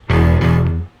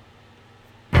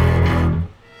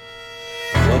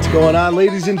going on,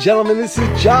 ladies and gentlemen? This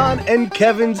is John and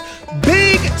Kevin's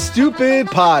Big Stupid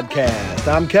Podcast.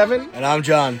 I'm Kevin. And I'm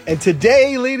John. And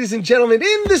today, ladies and gentlemen,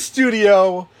 in the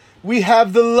studio, we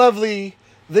have the lovely,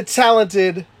 the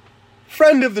talented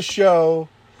friend of the show,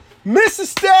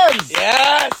 Mrs. Steves.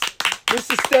 Yes!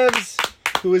 Mrs. Steves,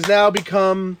 who has now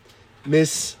become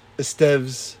Miss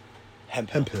Steves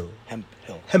Hemphill.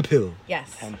 Hemphill.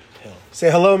 Yes. Hemphill.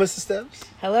 Say hello, Mrs. Steves.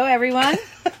 Hello, everyone.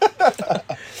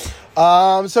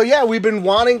 So yeah, we've been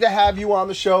wanting to have you on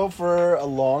the show for a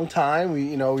long time.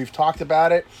 We've talked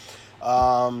about it.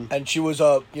 And she was,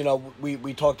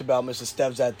 we talked about Mrs.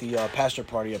 Steves at the pastor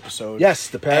party episode. Yes,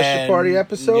 the pastor party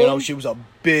episode. She was a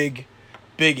big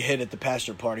hit at the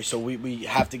pastor party, so we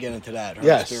have to get into that. Her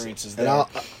Yes. experiences there.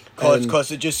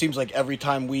 Because it just seems like every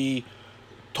time we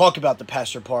talk about the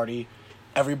pastor party,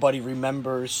 everybody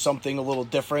remembers something a little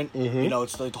different. Mm-hmm.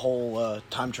 It's the whole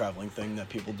time traveling thing that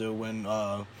people do when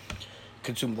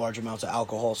consume large amounts of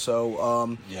alcohol.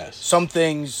 So Yes. some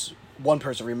things one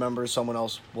person remembers, someone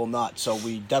else will not. So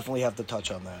we definitely have to touch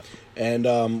on that.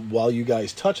 And while you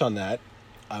guys touch on that,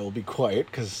 I will be quiet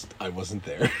because I wasn't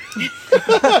there.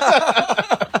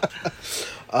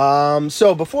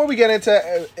 So before we get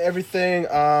into everything,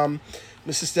 Mrs.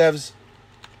 Steves,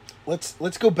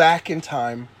 let's go back in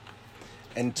time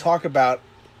and talk about,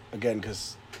 again,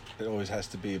 because it always has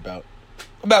to be about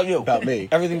you. About me.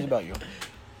 Everything's about you.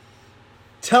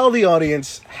 Tell the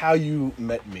audience how you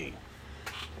met me.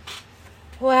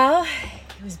 Well,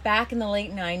 it was back in the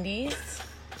late 90s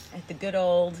at the good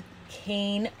old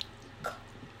Kane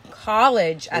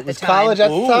College at the time. College at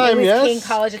the time, It was yes. Kane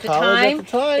College at the time.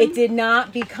 It did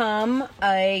not become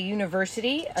a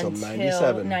university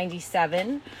until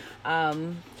 97.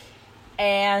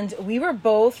 And we were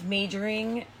both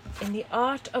majoring in the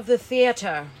art of the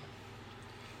theater.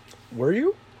 Were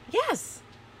you? Yes.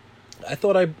 I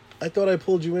thought I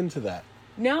pulled you into that.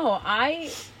 No,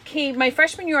 I came my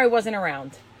freshman year. I wasn't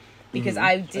around because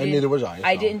I didn't. And neither was I.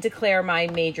 I didn't declare my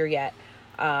major yet.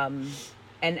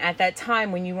 And at that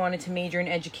time, when you wanted to major in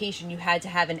education, you had to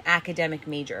have an academic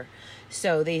major.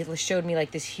 So they showed me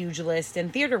like this huge list,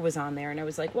 and theater was on there, and I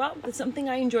was like, "Well, it's something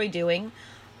I enjoy doing.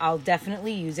 I'll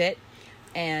definitely use it."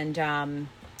 And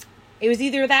it was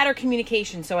either that or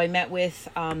communication. So I met with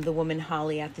the woman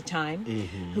Holly at the time,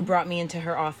 who brought me into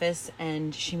her office,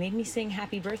 and she made me sing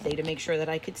 "Happy Birthday" to make sure that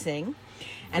I could sing.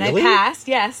 And Really? I passed.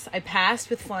 Yes, I passed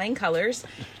with flying colors.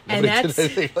 And Nobody did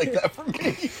anything like that for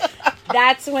me.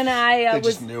 that's when I They was.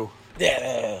 just knew.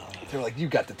 Yeah. They're like, you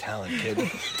got the talent, kid.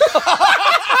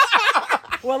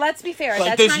 Well, let's be fair. At Like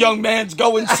that this time, young man's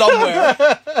going somewhere.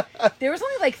 there was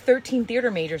only like 13 theater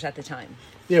majors at the time.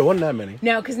 Yeah, it wasn't that many.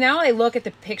 Now, because now I look at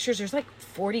the pictures, there's like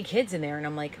 40 kids in there, and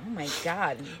I'm like, oh my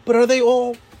god. But are they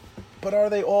all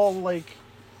like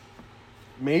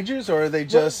majors, or are they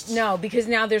just? No, because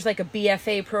now there's like a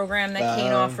BFA program that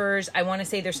Kane offers. I want to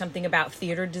say there's something about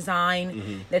theater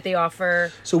design that they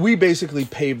offer. So we basically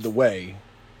paved the way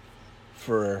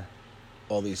for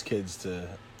all these kids to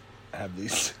have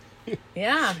these,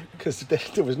 Yeah. because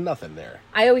there was nothing there.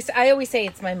 I always say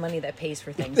it's my money that pays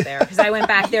for things there, because I went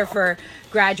back there for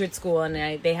graduate school, and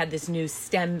they had this new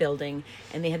STEM building,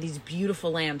 and they had these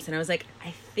beautiful lamps, and I was like,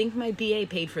 I think my BA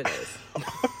paid for those.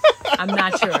 I'm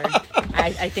not sure.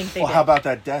 I think they Well, did. how about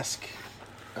that desk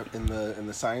in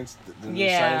the science new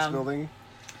science building?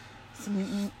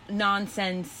 Some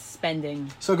nonsense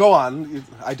spending. So go on.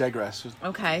 I digress.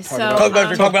 Okay, so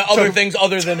about- Talk about other things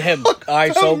other than him. All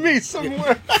right, Tell so me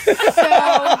somewhere.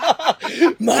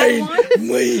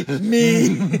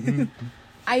 me.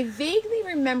 I vaguely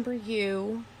remember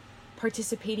you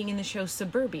participating in the show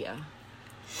Suburbia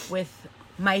with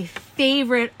my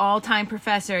favorite all-time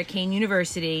professor at Kane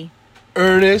University,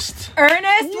 Ernest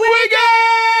Ernest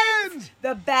Wiggins.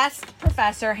 the best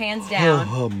professor, hands down.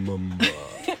 Hum.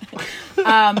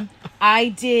 I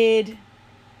did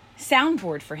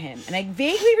soundboard for him, and I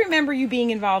vaguely remember you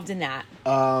being involved in that.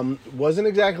 Wasn't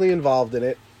exactly involved in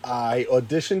it. I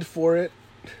auditioned for it.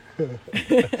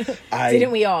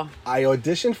 Didn't we all? I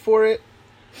auditioned for it.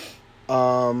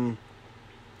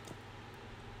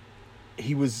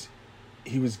 He was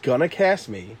gonna cast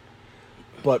me,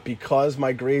 but because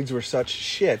my grades were such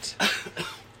shit,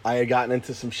 I had gotten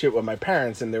into some shit with my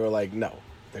parents, and they were like, no.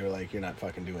 They were like, you're not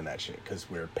fucking doing that shit because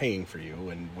we're paying for you,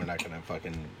 and we're not gonna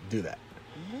fucking do that.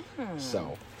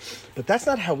 So, but that's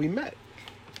not how we met.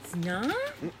 It's not.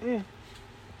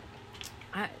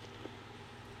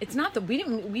 It's not that we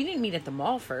didn't meet at the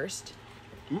mall first.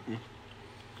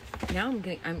 Now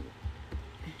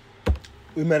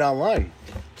We met online.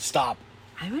 Stop.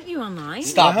 I met you online.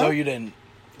 Stop. Uh-huh. No, you didn't.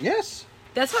 Yes.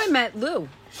 That's how I met Lou.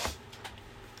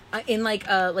 in like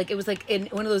it was like in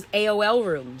one of those AOL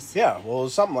rooms. Yeah, well, it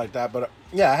was something like that. But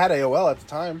yeah, I had AOL at the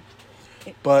time.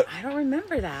 But I don't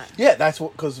remember that. yeah, that's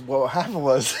because what happened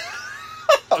was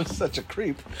I was such a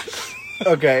creep.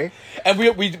 Okay, And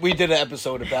we did an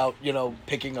episode about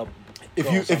picking up.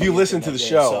 if you listen to the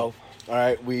show, all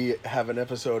right, we have an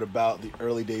episode about the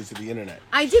early days of the internet.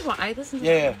 I listened to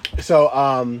Yeah. that.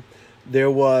 So there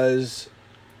was,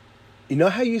 you know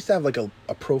how you used to have like a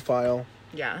profile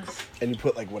Yes. and you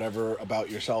put like whatever about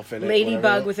yourself in it. Ladybug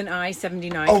whatever. with an I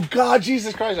 79. Oh God,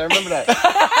 Jesus Christ! I remember that.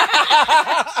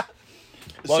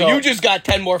 Well, So- you just got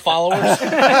 10 more followers.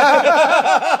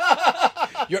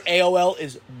 Your AOL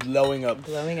is blowing up.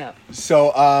 Blowing up. So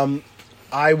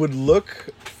I would look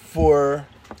for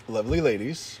lovely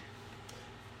ladies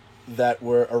that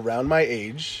were around my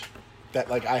age that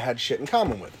like I had shit in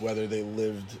common with, whether they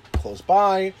lived close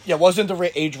by. Yeah, wasn't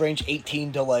the age range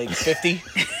 18 to like 50?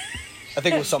 I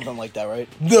think it was something like that, right?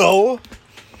 No.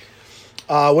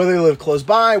 Whether they lived close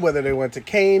by, whether they went to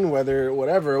Kane, whether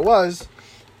whatever it was,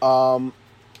 and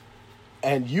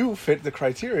you fit the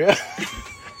criteria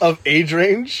of age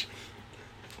range,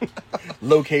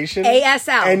 location,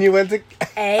 ASL. and you went to,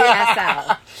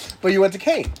 ASL. but you went to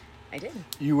Kane. I did.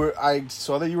 I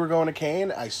saw that you were going to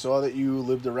Kane. I saw that you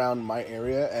lived around my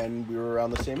area, and we were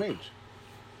around the same age.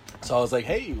 So I was like,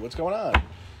 "Hey, what's going on?"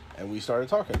 And we started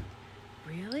talking.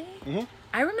 Really? Mhm.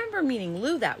 I remember meeting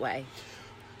Lou that way.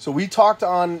 So we talked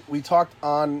on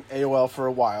AOL for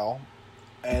a while,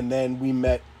 and then we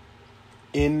met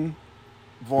in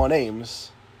Vaughan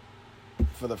Ames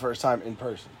for the first time in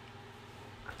person.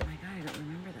 Oh my god, I don't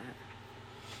remember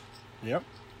that. Yep.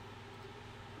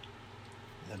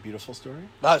 That beautiful story.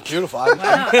 That's beautiful. Wow,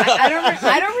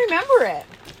 I don't remember it.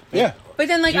 Yeah. But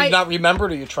then, like, Do you not remember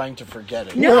it, or you're trying to forget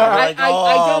it? No, You're I like,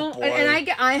 oh, don't, boy. and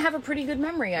I have a pretty good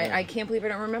memory. I can't believe I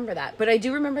don't remember that. But I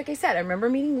do remember, like I said, I remember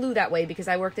meeting Lou that way because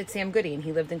I worked at Sam Goody and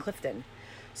he lived in Clifton.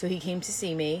 So he came to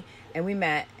see me and we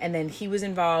met, and then he was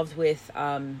involved with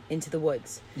Into the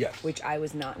Woods. Yes. Which I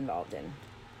was not involved in.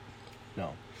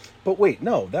 No. But wait,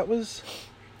 no, that was...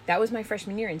 That was my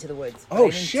freshman year, Into the Woods. but I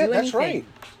Oh, didn't shit, do that's anything. right.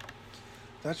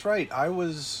 That's right. I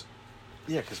was...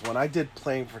 Yeah, because when I did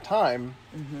Playing for Time,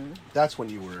 that's when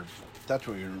you were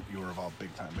involved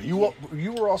big time. But you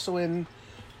were also in...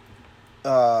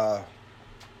 what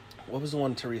was the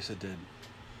one Teresa did?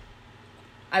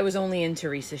 I was only in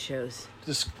Teresa shows.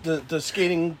 The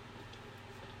skating...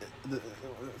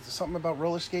 something about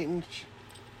roller skating?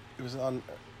 It was on...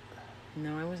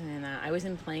 No, I wasn't in that. I was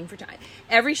in Playing for Time.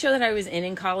 Every show that I was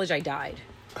in college, I died.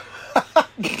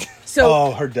 So,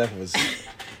 Oh, her death was...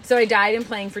 so I died in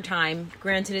Playing for Time.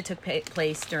 Granted, it took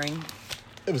place during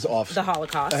It was awful. the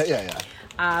Holocaust. Yeah.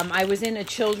 I was in a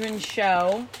children's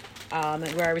show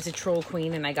where I was a troll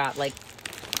queen, and I got like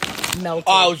melted.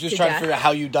 Oh, I was just trying to death. figure out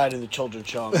how you died in the children's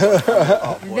show.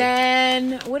 Oh, boy.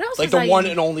 Then what else? Like was the I one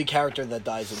in? and only character that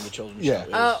dies in the children's Yeah. show.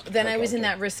 Oh, is then that I was in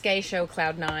character. that risque show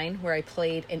Cloud 9 where I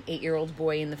played an 8-year-old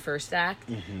boy in the first act,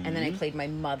 and then I played my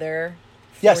mother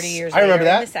 40 Yes, years I remember later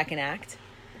that. in the second act.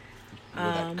 With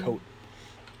that coat.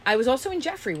 I was also in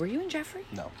Jeffrey. Were you in Jeffrey?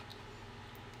 No.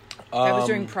 I was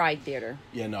during Pride Theater.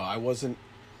 Yeah, no, I wasn't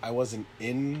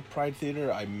in Pride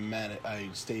Theater. I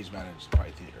stage managed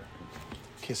Pride Theater.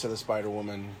 Kiss of the Spider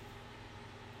Woman,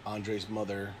 Andre's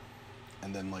mother,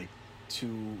 and then like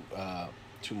two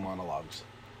monologues.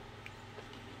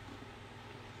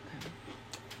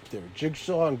 They were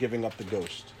Jigsaw and Giving Up the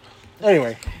Ghost.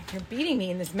 Anyway, You're beating me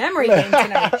in this memory game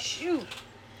tonight. Shoot.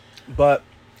 but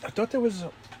I thought there was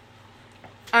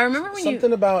I remember when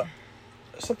something about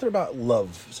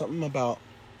love, something about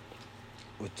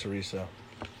with Teresa,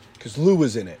 because Lou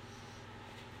was in it.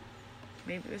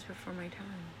 Maybe it was before my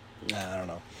time. Nah, I don't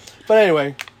know, but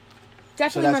anyway,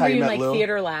 Definitely that's how remember you you in met like Lou?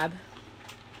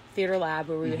 theater lab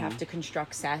where we would have to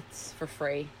construct sets for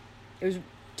free. It was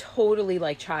totally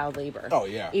like child labor. Oh,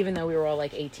 yeah. Even though we were all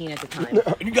like 18 at the time.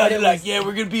 And you guys are like, yeah,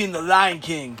 we're gonna be in The Lion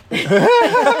King, and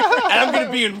I'm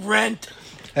gonna be in Rent.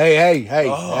 hey.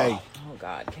 Oh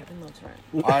God, Kevin loves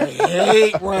Rent. I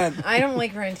hate Rent. I don't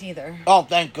like Rent either, Oh,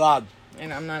 thank God.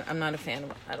 and I'm not a fan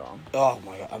of it at all. Oh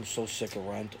my God, I'm so sick of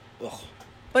Rent. Ugh.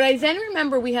 But I then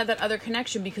remember we had that other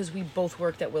connection because we both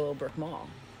worked at Willowbrook Mall,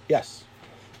 Yes,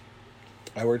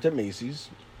 I worked at Macy's,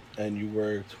 and you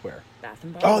worked where? Bath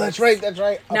and Body. Oh, that's right. Up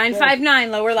there.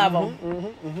 959 lower level.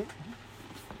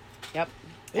 Yep.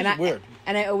 This And is weird.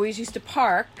 And I always used to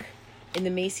park in the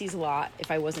Macy's lot if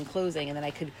I wasn't closing, and then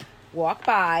I could walk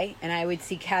by and I would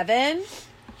see Kevin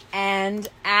and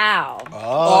Al,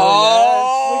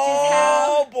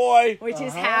 Oh, Oh boy. which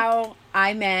is how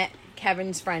I met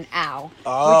Kevin's friend Al,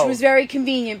 Oh. which was very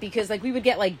convenient because like we would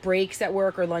get like breaks at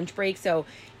work or lunch breaks. So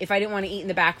if I didn't want to eat in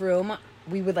the back room,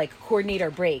 we would like coordinate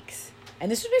our breaks.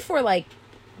 And this was before like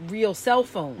real cell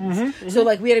phones. So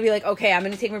like we had to be like, okay, I'm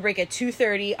going to take my break at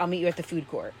 2:30. I'll meet you at the food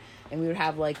court. And we would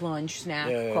have like lunch,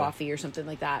 snack, coffee or something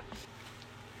like that.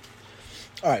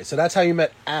 All right, so that's how you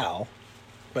met Al.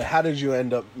 But how did you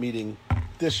end up meeting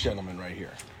this gentleman right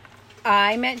here?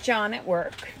 I met John at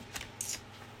work.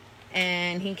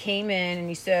 And he came in and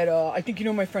he said, I think you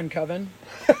know my friend Kevin.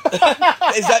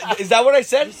 Is that what I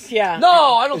said? Yeah.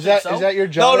 No, I don't think so. Is that your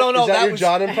John? No. Is that your was,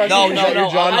 John impression? No, Is that your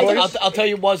John voice? I'll tell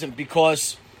you, it wasn't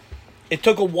because it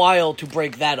took a while to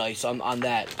break that ice on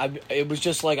that. It was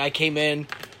just like I came in.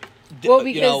 Well,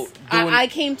 because I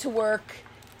came to work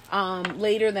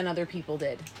later than other people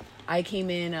did. I came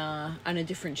in on a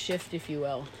different shift, if you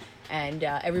will. And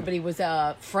everybody was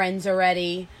friends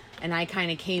already. And I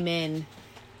kind of came in.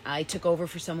 I took over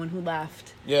for someone who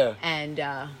left. Yeah. And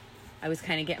I was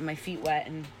kind of getting my feet wet.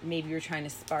 And maybe you were trying to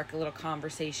spark a little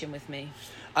conversation with me.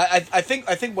 I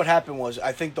think what happened was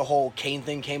I think the whole Kane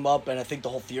thing came up. And I think the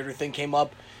whole theater thing came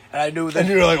up. And I knew that. And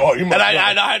you were like, oh, you must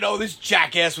know. I know this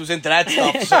jackass was into that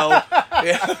stuff. So,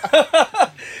 yeah.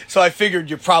 So I figured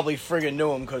you probably friggin'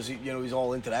 knew him because he's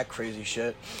all into that crazy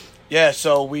shit. Yeah.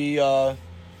 So we,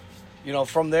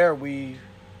 from there we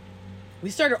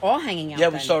started all hanging out. Yeah,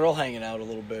 then. we started all hanging out a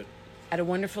little bit at a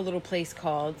wonderful little place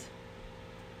called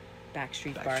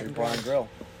Backstreet Bar and Grill.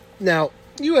 Now,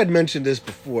 you had mentioned this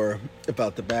before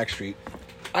about the Backstreet.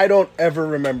 I don't ever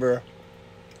remember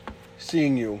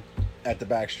seeing you at the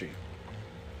Backstreet.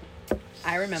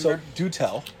 I remember. So, do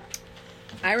tell.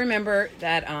 I remember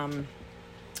that on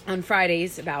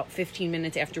Fridays, about 15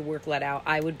 minutes after work let out,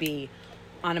 I would be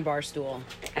on a bar stool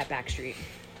at Backstreet.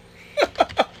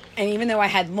 And even though I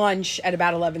had lunch at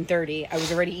about 11:30, I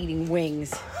was already eating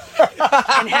wings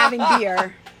and having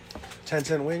beer.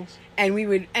 10-cent wings? And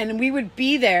we would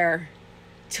be there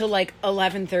till like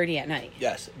 11:30 at night.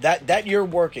 Yes, that year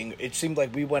working, it seemed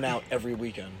like we went out every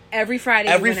weekend. Every Friday.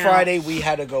 Every Friday we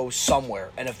had to go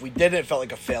somewhere, and if we didn't, it felt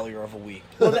like a failure of a week.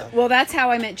 Well, that's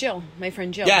how I met Jill, my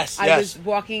friend Jill. Yes, I was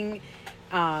walking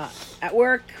at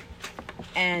work,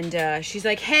 and she's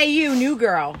like, "Hey, you new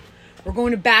girl, we're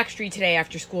going to Backstreet today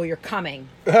after school. You're coming."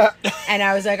 And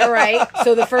I was like, "All right."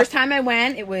 So the first time I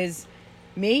went, it was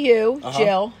me, you,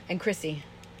 Jill, and Chrissy.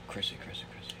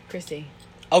 Chrissy.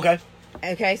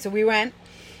 Okay, so we went,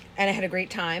 and I had a great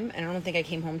time, and I don't think I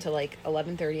came home till like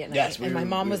 11:30 at night. Yes, and my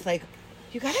mom was like,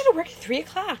 "You got out of work at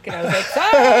 3:00," and I was like,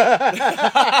 "Sorry."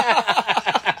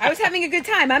 I was having a good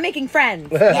time. I'm making friends.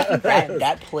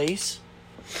 That place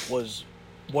was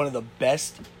one of the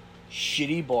best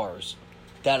shitty bars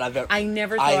that I've ever. I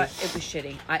never thought it was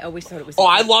shitty. I always thought it was. Oh,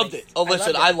 I loved it. Oh,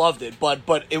 listen, I loved it. But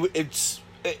it's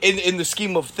in the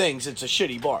scheme of things, it's a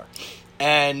shitty bar,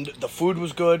 and the food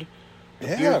was good.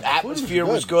 The atmosphere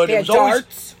was good. They It had was always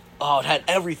darts. it had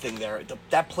everything there.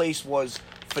 That place was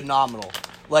phenomenal.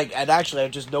 Like, and actually, I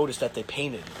just noticed that they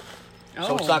painted,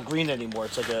 so it's not green anymore.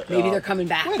 It's like a Maybe they're coming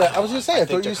back. Wait, I was going to say, I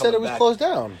thought you said it was closed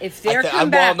down. If they're coming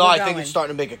back, I we're think going. it's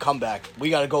starting to make a comeback. We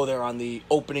got to go there on the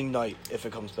opening night if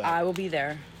it comes back. I will be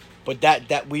there. But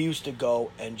that we used to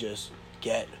go and just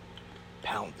get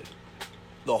pounded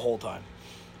the whole time,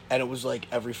 and it was like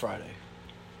every Friday.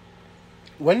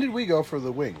 When did we go for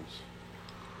the wings?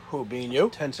 Who, being you?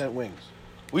 10-cent wings.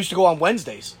 We used to go on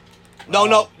Wednesdays.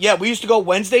 No, yeah, we used to go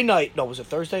Wednesday night. No, was it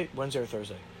Thursday? Wednesday or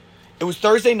Thursday? It was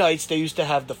Thursday nights. They used to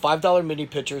have the $5 mini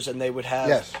pitchers, and they would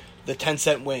have the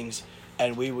 10-cent wings,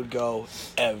 and we would go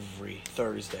every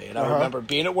Thursday. And I remember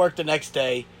being at work the next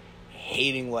day,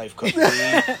 hating life because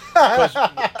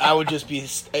I would just be.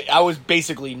 I was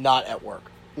basically not at work.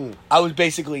 I was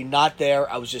basically not there.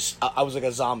 I was like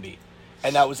a zombie,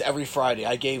 and that was every Friday.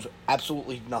 I gave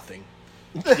absolutely nothing.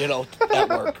 At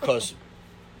work, because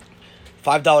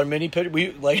 $5 mini pitcher.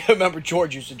 I remember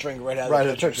George used to drink right out of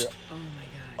the pitchers. Oh my god!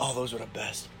 Oh, those were the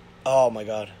best. Oh my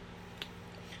god!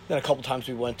 Then a couple times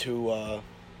we went to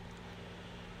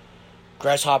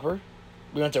Grasshopper.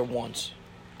 We went there once,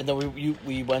 and then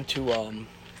we went to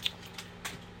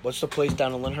what's the place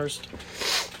down in Lyndhurst?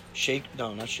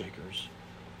 No, not Shakers.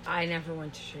 I never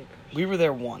went to Shakers. We were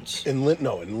there once. In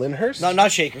Lyndhurst? No,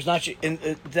 not Shakers. Not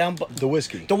down the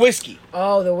whiskey. The whiskey.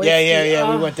 Oh, the whiskey. Yeah.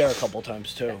 Oh. We went there a couple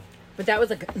times too. But that was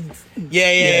like.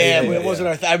 Yeah. It wasn't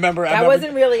our. I remember.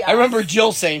 Wasn't really. I remember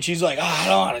Jill saying, she's like, I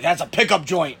don't want it. That's a pickup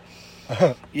joint.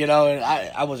 And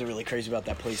I wasn't really crazy about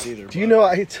that place either. Do you know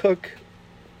I took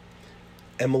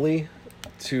Emily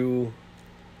to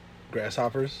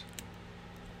Grasshoppers?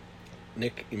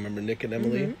 Nick, you remember Nick and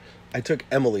Emily? Mm-hmm. I took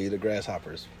Emily to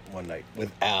Grasshoppers one night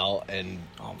with Al and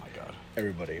oh my god,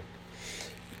 everybody.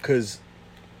 because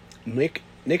Nick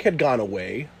had gone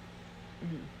away,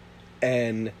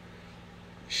 and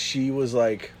she was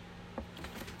like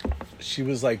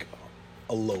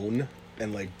alone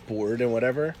and like bored and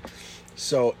whatever.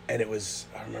 So, and I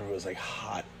remember it was like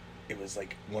hot. It was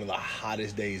like one of the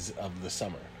hottest days of the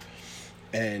summer,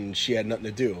 and she had nothing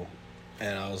to do,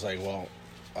 and I was like,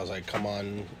 come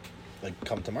on, like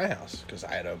come to my house, because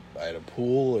I had a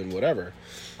pool and whatever.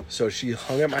 So she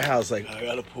hung at my house like, I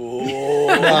got a pool.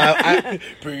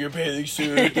 Bring your bathing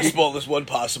suit, the smallest one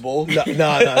possible. No,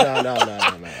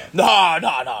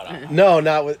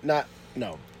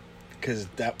 because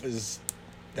that was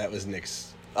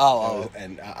Nick's.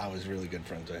 And I was really good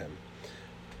friends with him.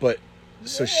 But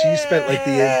so she spent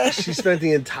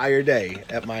the entire day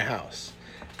at my house,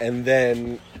 and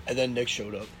then Nick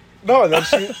showed up. No, and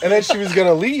then she was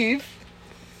gonna leave,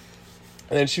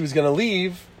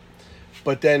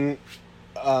 but then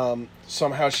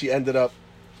somehow she ended up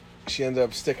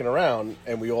sticking around,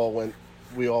 and we all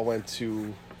went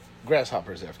to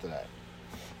Grasshoppers after that.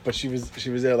 But she was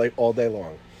there like all day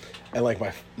long, and like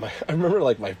my I remember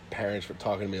like my parents were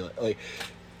talking to me like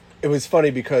it was funny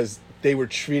because they were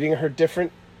treating her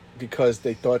different because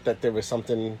they thought that there was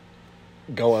something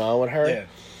going on with her. Yeah.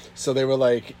 So they would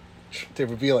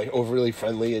be like overly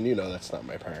friendly, and that's not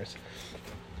my parents.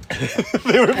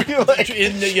 They would be like,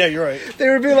 yeah, you're right. They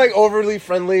would be like overly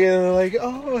friendly, and they're like,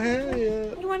 oh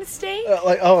hey, you want to stay?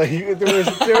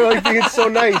 they were like being so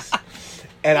nice.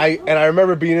 And I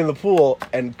remember being in the pool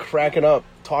and cracking up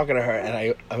talking to her,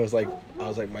 and I was like,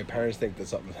 my parents think that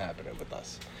something's happening with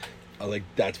us. I was like,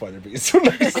 that's why they're being so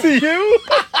nice to you.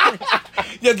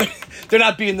 Yeah, they're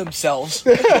not being themselves.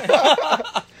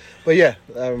 But yeah,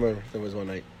 I remember there was one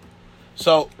night.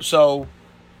 So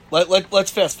let's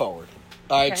fast forward.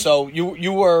 All right, Okay. so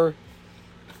you were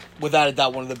without a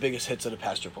doubt one of the biggest hits of the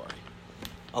pasture party.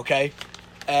 Okay,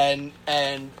 and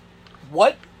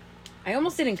what? I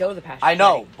almost didn't go to the pasture I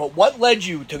know, party. but what led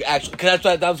you to actually? Because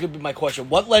that was going to be my question.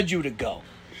 What led you to go?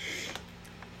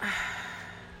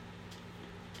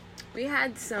 We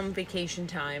had some vacation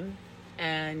time,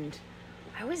 and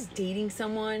I was dating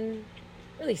someone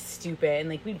really stupid, and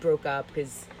like we broke up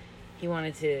because he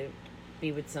wanted to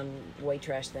be with some white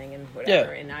trash thing and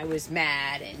whatever, and I was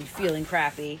mad and feeling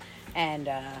crappy, and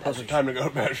How's the time to go to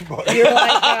pasture party? you're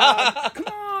like, come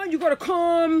on, you gotta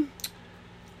come.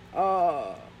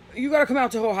 You gotta come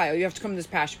out to Ohio. You have to come to this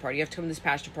pasture party. You have to come to this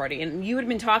pasture party. And you had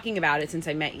been talking about it since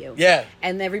I met you. Yeah.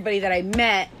 And everybody that I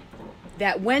met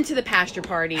that went to the pasture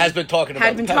party Has been talking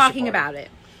about it.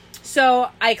 So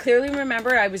I clearly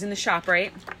remember I was in the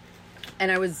ShopRite and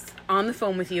I was on the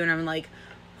phone with you, and I'm like,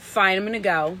 fine, I'm gonna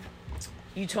go.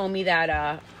 You told me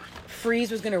that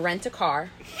Freeze was gonna rent a car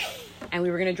and we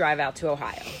were gonna drive out to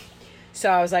Ohio. So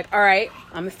I was like, all right,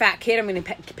 I'm a fat kid. I'm gonna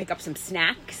pick up some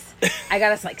snacks. I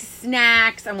got us like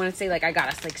snacks. I want to say like I got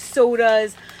us like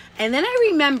sodas. And then I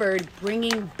remembered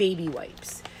bringing baby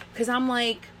wipes. Because I'm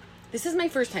like, this is my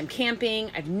first time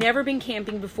camping. I've never been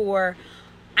camping before.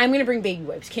 I'm going to bring baby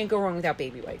wipes. Can't go wrong without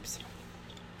baby wipes.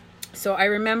 So I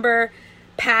remember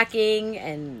packing,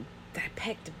 and I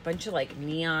picked a bunch of like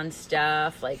neon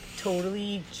stuff, like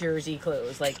totally Jersey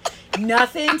clothes, like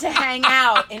nothing to hang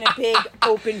out in a big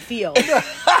open field.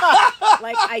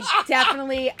 Like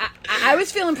I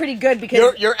was feeling pretty good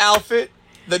because your outfit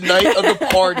the night of the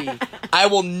party, I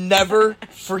will never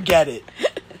forget it.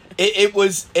 It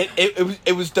was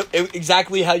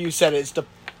exactly how you said it. It's the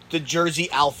Jersey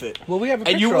outfit. Well, we have a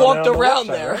and picture you on walked it on the around website,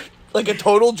 there right? like a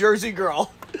total Jersey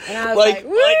girl. and I was like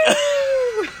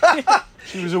woo!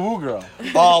 She was a woo girl.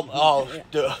 Dude.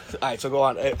 All right, so go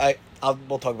on.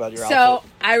 We'll talk about your outfit. So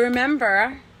I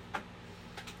remember.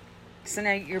 So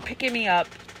now you're picking me up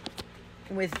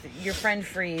with your friend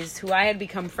Freeze, who I had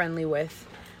become friendly with,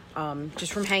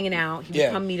 just from hanging out. He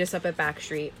would come meet us up at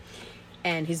Backstreet,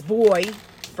 and his boy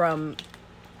from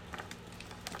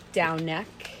Down Neck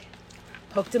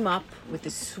hooked him up with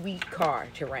a sweet car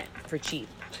to rent for cheap.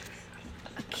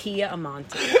 A Kia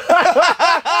Amante.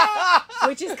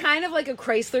 Which is kind of like a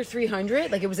Chrysler 300.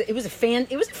 Like it was a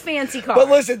fancy car. But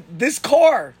listen, this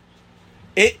car,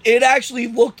 it actually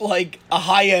looked like a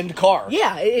high-end car.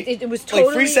 Yeah, it was totally...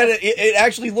 Like Free said, it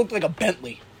actually looked like a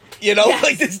Bentley. You know, Yes.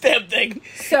 like this damn thing.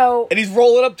 So... And he's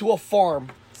rolling up to a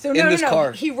farm So in this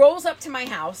car. He rolls up to my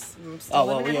house. I'm still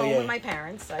living at home yeah. with my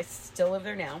parents. I still live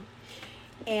there now.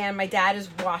 And my dad is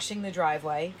washing the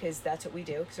driveway, because that's what we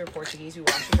do, because we're Portuguese, we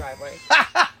wash the driveway.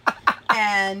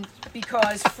 And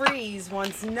because Freeze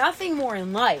wants nothing more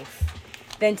in life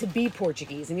than to be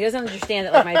Portuguese. And he doesn't understand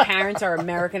that, like, my parents are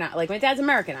Americanized. Like, my dad's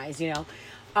Americanized, you know.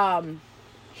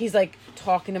 he's like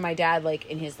talking to my dad like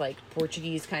in his like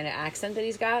Portuguese kind of accent that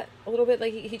he's got a little bit,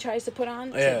 like he tries to put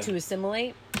on to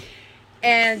assimilate.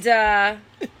 And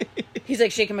he's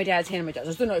like shaking my dad's hand, and my dad's,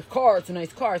 it's a nice car, it's a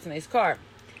nice car, it's a nice car.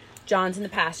 John's in the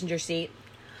passenger seat.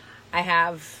 I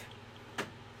have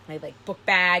my like book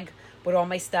bag with all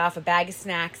my stuff, a bag of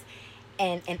snacks,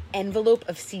 and an envelope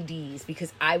of CDs,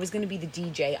 because I was going to be the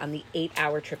DJ on the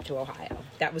 8-hour trip to Ohio.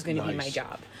 That was going to be my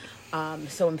job.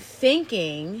 So I'm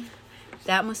thinking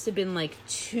that must have been like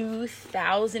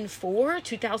 2004,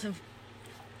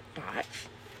 2005,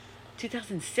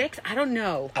 2006. I don't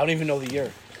know. I don't even know the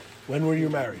year. When were you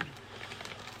married?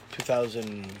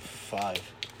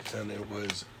 2005. And it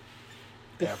was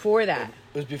before that.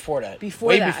 It was before that.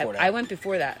 Before that. I went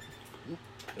before that.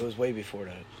 It was way before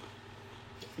that.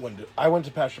 I went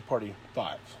to Pastor Party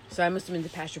 5. So I must have been to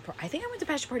Pastor Party. I think I went to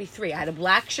Pastor Party 3. I had a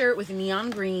black shirt with neon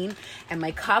green, and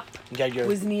my cup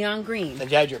was neon green.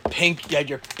 And you had your pink,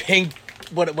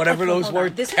 whatever those were,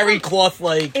 terry cloth,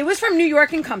 like. It was from New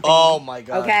York and Company. Oh my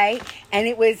God. Okay? And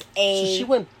it was a... So she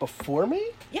went before me?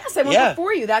 Yes, I went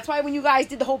before you. That's why when you guys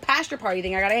did the whole Pastor Party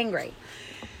thing, I got angry.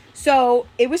 So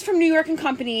it was from New York and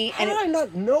Company. How did I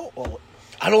not know?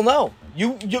 I don't know.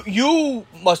 You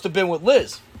must have been with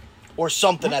Liz. Or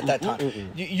something at that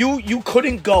time. You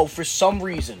couldn't go for some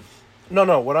reason.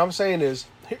 No. What I'm saying is,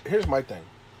 here's my thing.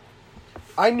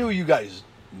 I knew you guys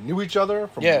knew each other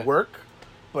from work,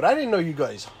 but I didn't know you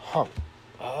guys hung.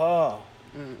 Oh.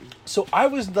 So I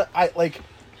was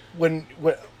when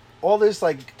all this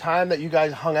like time that you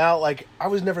guys hung out, like I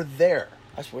was never there.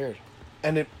 That's weird.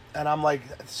 And I'm like,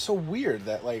 it's so weird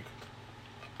that like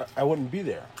I wouldn't be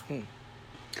there.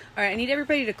 All right, I need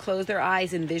everybody to close their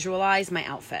eyes and visualize my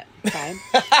outfit. Okay.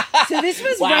 So this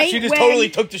was right. She just totally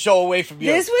took the show away from you.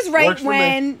 This was right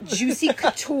when Juicy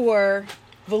Couture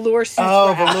velour suits.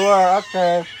 Oh, velour.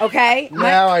 Okay. Okay.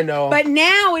 Now I know. But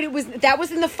now that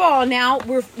was in the fall. Now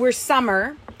we're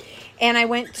summer, and I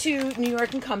went to New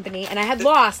York and Company, and I had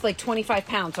lost like 25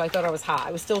 pounds, so I thought I was hot.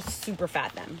 I was still super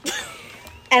fat then.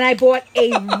 And I bought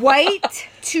a white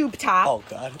tube top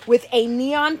with a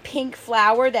neon pink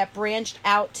flower that branched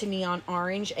out to neon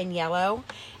orange and yellow.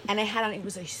 And I had on, it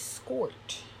was a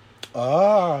skirt.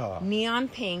 Oh. Neon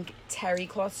pink terry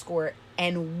cloth skirt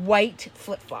and white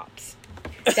flip-flops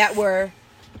that were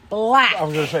black. I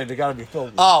was going to say, they got to be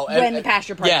filled. When the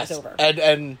pasture party was over.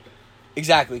 And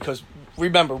exactly, because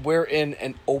remember, we're in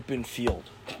an open field.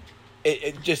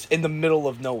 It just in the middle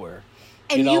of nowhere.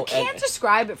 And you can't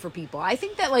describe it for people. I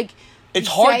think that, like... It's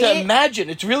hard to imagine.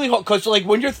 It's really hard. Because, like,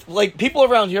 when you're... Like, people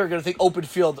around here are going to think open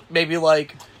field. Maybe,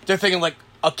 like, they're thinking, like,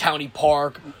 a county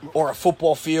park or a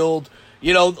football field.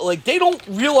 You know, like, they don't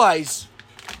realize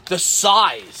the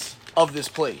size of this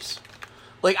place.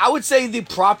 Like, I would say the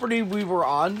property we were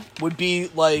on would be,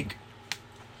 like...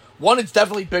 One, it's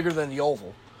definitely bigger than the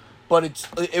Oval. But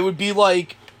it would be,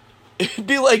 like... It'd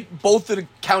be, like, both of the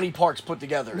county parks put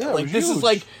together. Yeah, like, this is,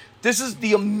 like... This is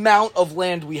the amount of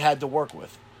land we had to work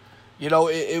with. You know,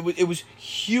 it was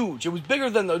huge. It was bigger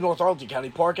than the North Arlington County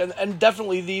Park and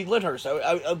definitely the Lyndhurst.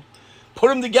 I put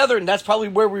them together, and that's probably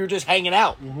where we were just hanging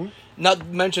out. Mm-hmm. Not to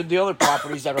mention the other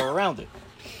properties that are around it.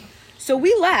 So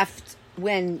we left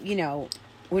when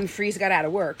Freeze got out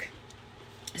of work.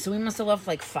 So we must have left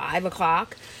like 5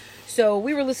 o'clock. So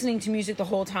we were listening to music the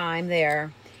whole time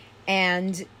there.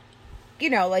 And...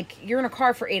 like, you're in a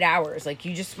car for 8 hours. Like,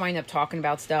 you just wind up talking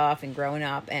about stuff and growing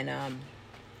up. And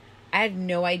I had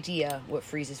no idea what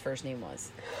Freeze's first name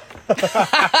was.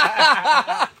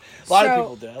 A lot of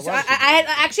people did.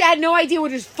 I had no idea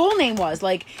what his full name was.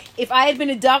 Like, if I had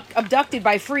been abducted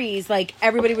by Freeze, like,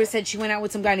 everybody would have said she went out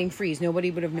with some guy named Freeze.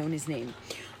 Nobody would have known his name.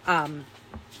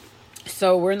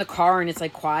 So we're in the car, and it's,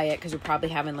 like, quiet because we're probably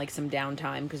having, like, some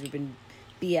downtime because we've been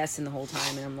BSing the whole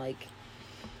time. And I'm like...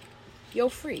 Yo,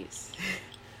 Freeze,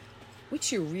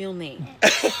 what's your real name?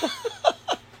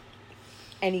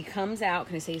 And he comes out.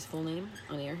 Can I say his full name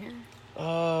on the air here?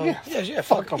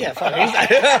 Fuck.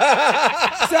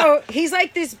 So he's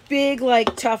like this big,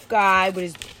 like, tough guy with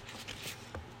his,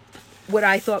 what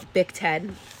I thought, Bic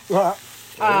Ted.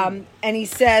 And he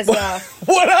says, what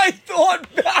I thought.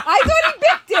 I thought he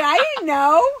bicked it. I didn't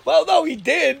know. Well, no, he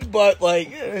did, but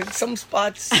like some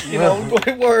spots,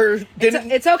 were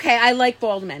didn't. It's okay. I like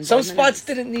bald men. Some spots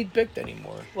didn't need bicked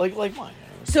anymore, like mine.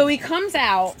 So he comes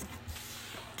out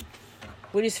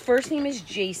with his first name is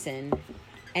Jason,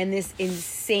 and this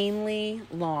insanely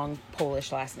long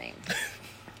Polish last name.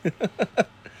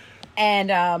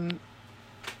 And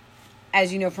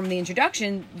as you know from the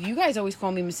introduction, you guys always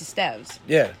call me Mrs. Steves.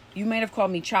 Yeah. You might have called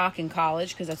me Chalk in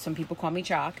college, because that's some people call me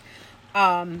Chalk.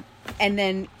 And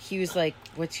then he was like,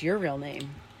 what's your real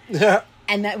name? Yeah.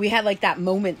 And that we had like that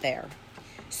moment there.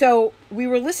 So we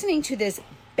were listening to this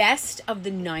best of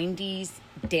the 90s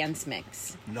dance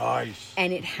mix. Nice.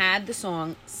 And it had the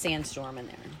song Sandstorm in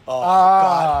there. Oh,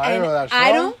 God. I know that song.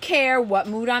 I don't care what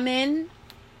mood I'm in.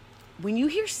 When you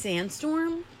hear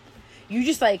Sandstorm, you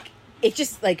just like, it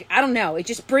just like, I don't know, it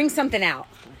just brings something out.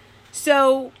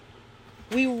 So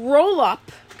we roll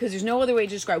up, because there's no other way to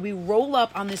describe it. We roll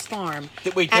up on this farm.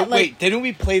 Wait, didn't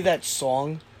we play that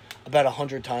song about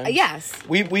 100 times? Yes.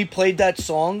 We played that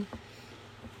song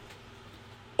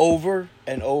over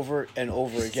and over and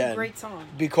over again. It's a great song.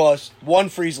 Because one,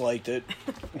 Freeze liked it.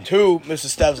 Two,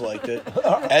 Mrs. Steves liked it.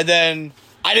 And then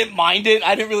I didn't mind it.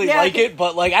 I didn't really like it,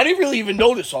 but like I didn't really even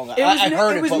know the song. I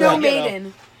heard it. It was but no like,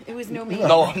 Maiden. It was no Maiden.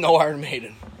 No Iron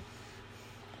Maiden.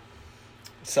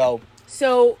 So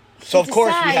of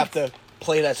course we have to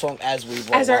play that song as we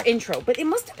roll as our up. intro. But it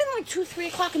must have been like 2-3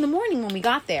 o'clock in the morning when we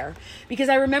got there, because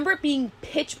I remember it being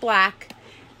pitch black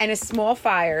and a small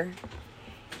fire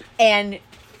and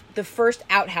the first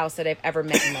outhouse that I've ever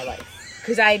met in my life.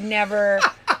 Because I had never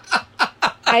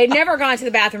gone to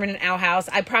the bathroom in an outhouse.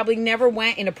 I probably never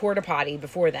went in a porta potty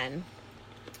before then,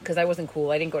 because I wasn't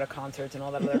cool. I didn't go to concerts and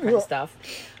all that other kind of stuff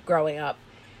growing up.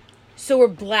 So we're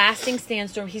blasting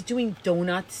Sandstorm. He's doing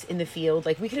donuts in the field.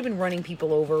 Like, we could have been running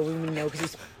people over. We wouldn't know, because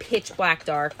it's pitch black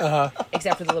dark,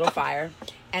 except for the little fire.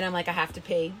 And I'm like, I have to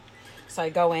pee. So I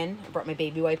go in. I brought my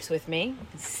baby wipes with me.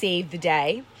 Saved the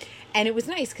day. And it was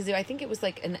nice, because I think it was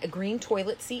like a green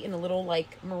toilet seat in a little,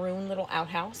 like, maroon little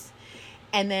outhouse.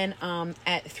 And then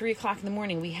at 3 o'clock in the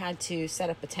morning, we had to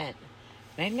set up a tent.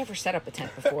 And I'd never set up a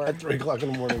tent before. At 3 o'clock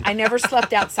in the morning. I never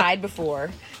slept outside before.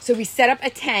 So we set up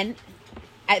a tent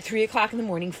at 3 o'clock in the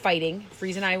morning, fighting.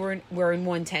 Freeze and I were in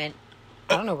one tent.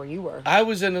 I don't know where you were. I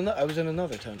was in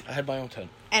another tent. I had my own tent.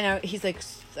 And he's like,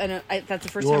 that's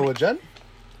the first You time. were with Jen?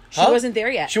 She wasn't there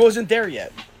yet. She wasn't there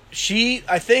yet.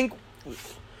 I think...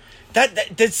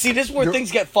 see, this is where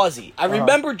things get fuzzy. I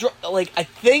remember, I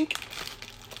think...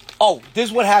 Oh, this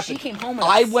is what happened. She came home with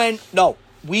us.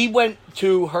 We went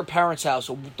to her parents' house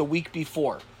the week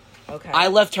before. Okay. I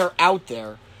left her out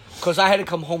there because I had to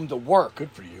come home to work.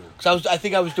 Good for you. Because I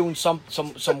think I was doing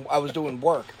I was doing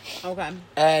work. Okay.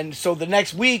 And so the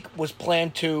next week was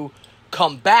planned to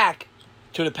come back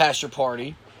to the pasture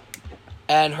party,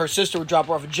 and her sister would drop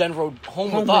her off, and Jen rode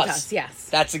home with us. Yes.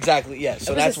 That's exactly, yes.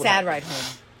 So it was that's a what sad happened. ride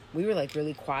home. We were like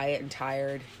really quiet and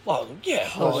tired. Well, yeah.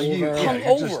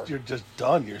 You're just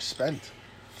done. You're spent.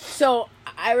 So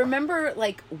I remember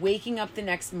like waking up the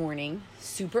next morning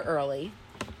super early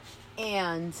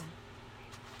and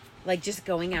like just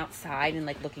going outside and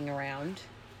like looking around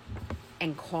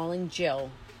and calling Jill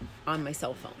on my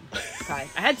cell phone. Okay.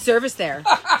 I had service there.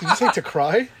 Did you say to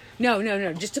cry?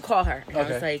 No, just to call her. And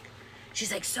I was like,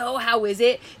 she's like, so how is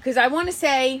it? Because I want to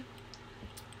say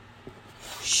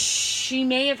she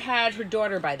may have had her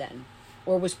daughter by then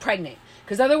or was pregnant,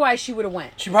 because otherwise she would have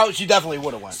went. She definitely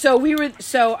would have went.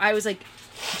 So I was like,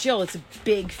 Jill, it's a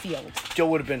big field. Jill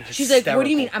would have been hysterical. She's like, what do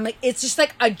you mean? I'm like, it's just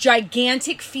like a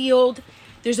gigantic field.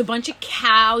 There's a bunch of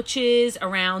couches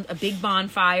around a big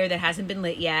bonfire that hasn't been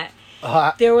lit yet.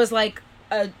 There was like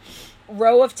a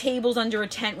row of tables under a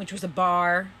tent, which was a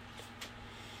bar.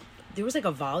 There was like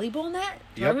a volleyball net.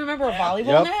 Do you remember a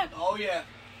volleyball net? Oh, yeah.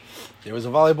 There was a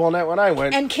volleyball net when I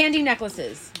went. And candy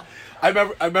necklaces. I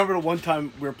remember the one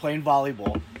time we were playing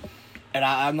volleyball, and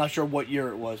I'm not sure what year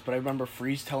it was, but I remember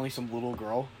Freeze telling some little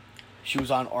girl, she was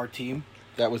on our team.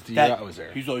 That was the year I was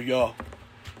there. He's like, yo,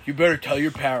 you better tell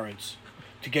your parents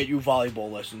to get you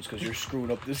volleyball lessons because you're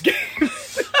screwing up this game.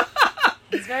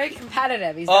 He's very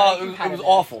competitive. It was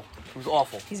awful. It was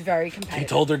awful. He's very competitive. He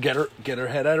told her get her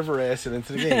head out of her ass and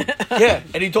into the game. Yeah,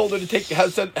 and he told her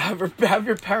to have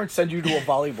your parents send you to a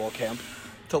volleyball camp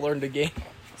to learn the game.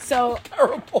 So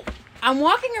Terrible. I'm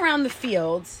walking around the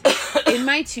fields in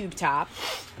my tube top.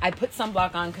 I put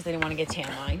sunblock on because I didn't want to get tan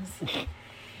lines.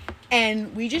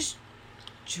 And we just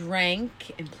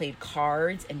drank and played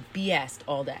cards and BS'd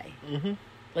all day. Mm-hmm.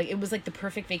 Like, it was like the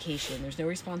perfect vacation. There's no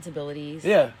responsibilities.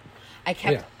 Yeah. I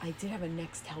did have a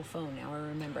Nextel phone, now I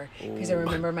remember. Because I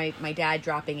remember my dad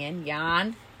dropping in,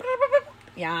 Jan,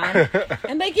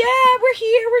 and like, yeah, we're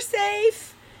here, we're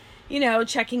safe. You know,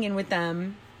 checking in with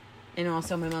them. And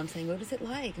also my mom saying, what is it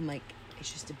like? I'm like,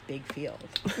 it's just a big field.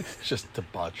 It's just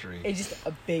debauchery. It's just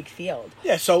a big field.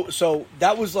 Yeah, so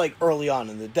that was like early on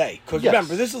in the day. Because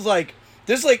remember, this is like,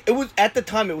 it was, at the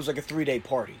time, it was like a 3-day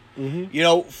party. Mm-hmm.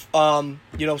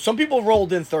 You know, some people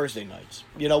rolled in Thursday nights,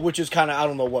 which is kind of, I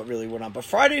don't know what really went on. But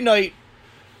Friday night,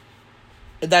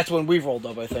 That's when we rolled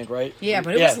up, I think, right? Yeah,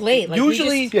 but it was late. Like,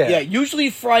 usually,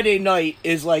 usually Friday night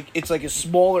is like it's like a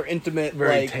smaller, intimate,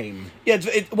 very like, tame. Yeah,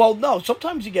 well, no,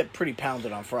 sometimes you get pretty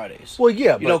pounded on Fridays. Well,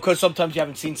 yeah, you know, because sometimes you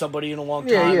haven't seen somebody in a long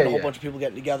time, and a whole bunch of people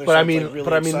getting together. But so I mean, it's, like,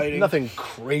 really exciting. nothing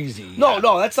crazy. No,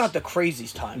 that's not the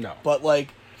craziest time. No, but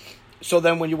like, so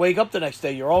then when you wake up the next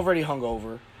day, you're already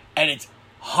hungover, and it's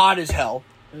hot as hell.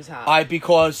 It was hot.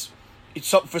 Because.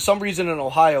 For some reason in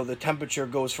Ohio, the temperature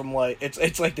goes from like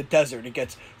it's like the desert. It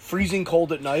gets freezing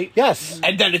cold at night. Yes,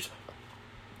 and then it's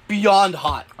beyond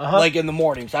hot, like in the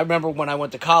mornings. I remember when I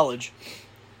went to college,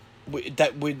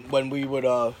 when we would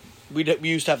we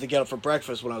used to have to get up for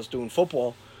breakfast when I was doing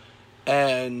football,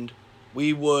 and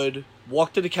we would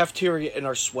walk to the cafeteria in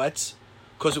our sweats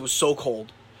because it was so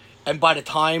cold, and by the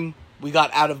time we got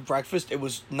out of breakfast, it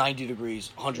was 90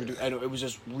 degrees, 100, and it was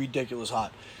just ridiculous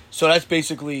hot. So that's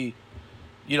basically.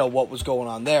 You know what was going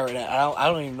on there, and I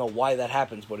don't even know why that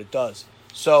happens, but it does.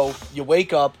 So you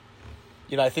wake up,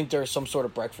 you know. I think there's some sort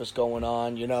of breakfast going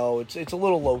on. You know, it's a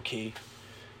little low key.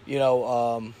 You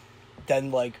know,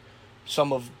 then like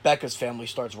some of Becca's family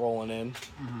starts rolling in,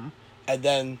 and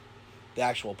then the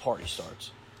actual party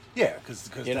starts. Yeah, because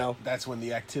that's when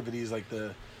the activities like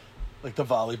the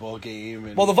volleyball game.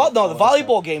 And the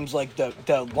volleyball game's like the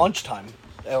lunchtime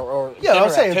or I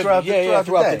was saying throughout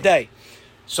the day.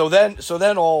 So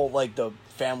then all like the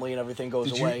family and everything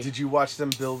goes away. Did you watch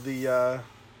them build the? I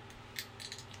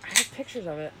have pictures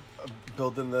of it.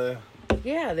 Building the.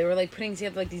 Yeah, they were like putting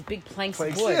together like these big planks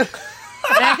of wood. And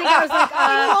I think I was like,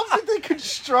 I love that they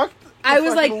construct. I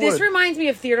was like, this wood. reminds me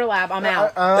of Theater Lab. I'm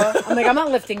out. I'm like, I'm not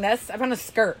lifting this. I found a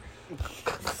skirt.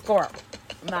 Score.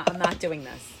 I'm not doing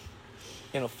this.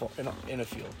 In a field. In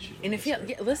a field.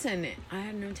 Yeah, listen, I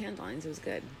had no tan lines. It was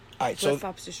good. All right,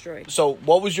 flip-flops destroyed. So,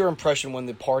 what was your impression when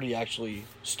the party actually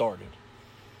started?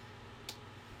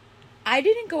 I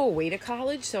didn't go away to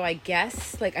college, so I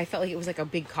guess like I felt like it was like a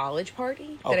big college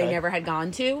party that I never had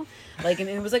gone to. Like, and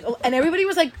it was like, and everybody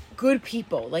was like good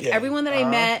people. Like everyone that I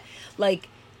met, like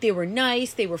they were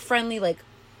nice, they were friendly. Like,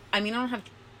 I mean, I don't have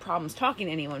problems talking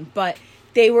to anyone, but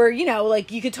they were, you know,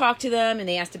 like you could talk to them, and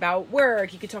they asked about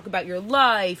work. You could talk about your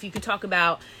life. You could talk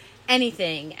about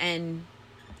anything, and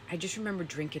I just remember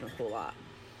drinking a whole lot.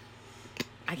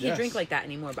 I can't drink like that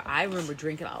anymore, but I remember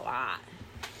drinking a lot.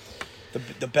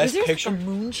 The best picture, like a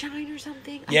moonshine or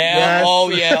something. Yeah. Yes. Oh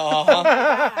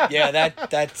yeah. Yeah.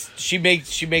 That's she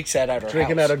makes that at her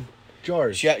drinking house. out of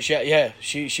jars.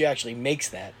 She actually makes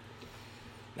that.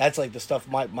 That's like the stuff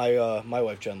my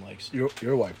wife Jen likes.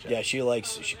 Your wife Jen. Yeah, she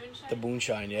likes the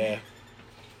moonshine. Yeah.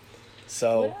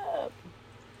 So.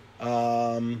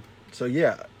 So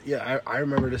I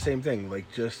remember the same thing.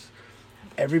 Like, just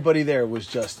everybody there was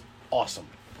just awesome.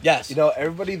 Yes. You know,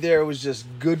 everybody there was just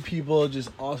good people,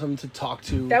 just awesome to talk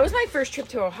to. That was my first trip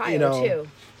to Ohio, too.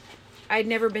 I'd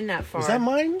never been that far. Was that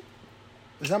mine?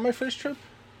 Was that my first trip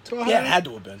to Ohio? Yeah, it had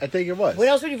to have been. I think it was. What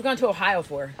else would you have gone to Ohio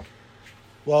for?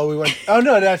 Well, we went. Oh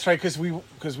no, that's right. Because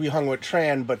we hung with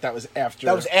Tran, but that was after.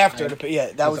 That was after.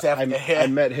 I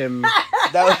met him.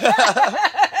 That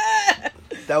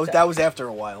was after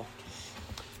a while.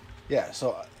 Yeah.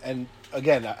 So, and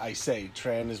again, I say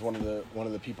Tran is one of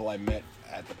the people I met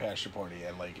at the pasture party,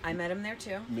 and like I met him there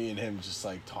too. Me and him just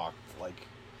like talk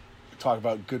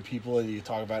about good people, and you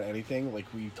talk about anything. Like,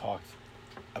 we talked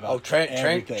about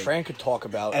Tran could talk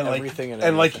about everything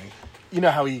and like, you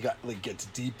know how he gets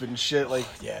deep and shit. Like,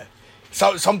 yeah.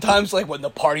 So sometimes like when the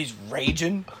party's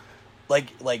raging,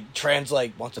 like Tran's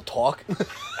like wants to talk, and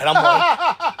I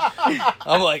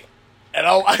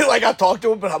talk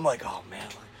to him, but I'm like, oh man.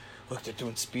 Look, they're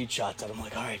doing speed shots, and I'm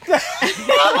like, all right.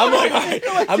 I'm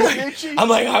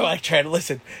like, Tran,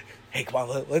 listen. Hey, come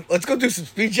on, let's go do some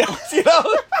speed shots, you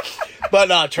know? But,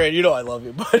 Tran, you know I love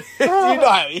you. But, you know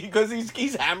how, because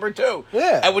he's hammered, too.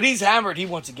 Yeah. And when he's hammered, he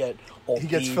wants to get all He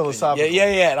gets deep philosophical. And,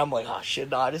 yeah. And I'm like, oh, shit,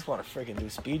 no, I just want to freaking do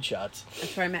speed shots.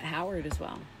 That's where I met Howard as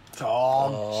well.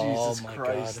 Oh Jesus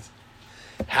Christ.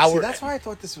 God. Howard. See, that's why I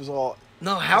thought this was all...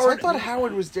 No, Howard... I thought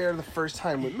Howard was there the first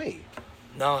time with me.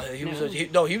 No, he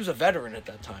was a veteran at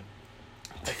that time.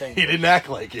 I think he didn't act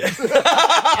like it.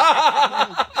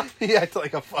 He acted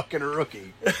like a fucking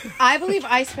rookie. I believe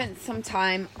I spent some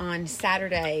time on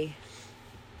Saturday,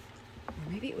 or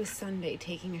maybe it was Sunday,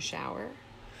 taking a shower,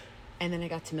 and then I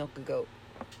got to milk a goat.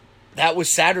 That was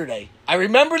Saturday. I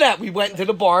remember that. We went to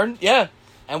the barn,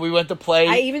 and we went to play.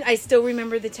 I still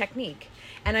remember the technique.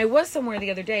 And I was somewhere the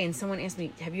other day, and someone asked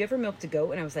me, have you ever milked a goat?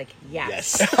 And I was like,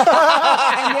 yes. And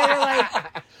they were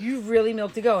like, you really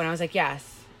milked a goat? And I was like,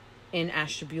 yes, in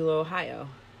Ashtabula, Ohio.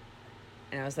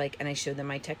 And I was like, and I showed them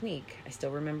my technique. I still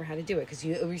remember how to do it, because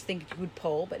you always think you would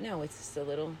pull, but no, it's just a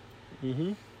little...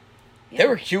 Mm-hmm. They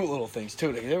were cute little things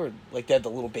too. They were like they had the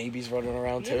little babies running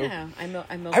around too. Yeah,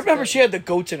 I remember she had the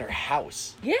goats in her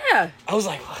house. Yeah. I was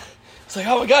like,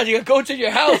 oh my god, you got goats in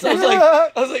your house. I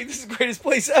was like, this is the greatest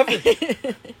place ever.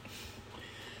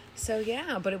 So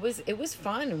yeah, but it was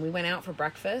fun, and we went out for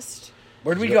breakfast.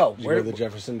 Where'd we go? Did you go to the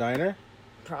Jefferson Diner?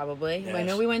 Probably. Yes. I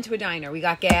know we went to a diner. We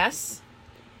got gas,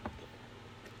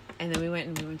 and then we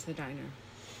went to the diner.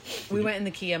 We went in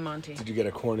the Kia Monte. Did you get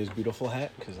a Corn is Beautiful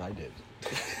hat? Because I did.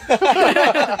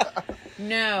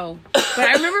 No, but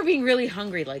I remember being really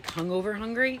hungry, like hungover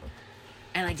hungry,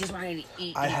 and I just wanted to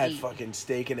eat. I had eat. fucking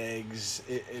steak and eggs.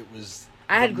 It was.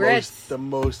 I had grits. The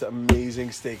most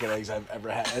amazing steak and eggs I've ever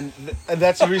had, and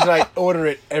that's the reason I order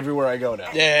it everywhere I go now.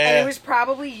 Yeah. And it was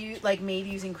probably made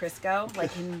using Crisco,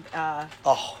 like in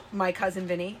my cousin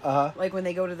Vinny. Like when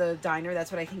they go to the diner, that's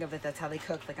what I think of it. That's how they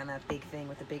cook, like on that big thing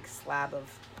with the big slab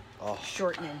of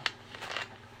shortening.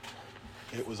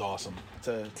 It was awesome.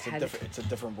 It's a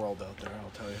different world out there,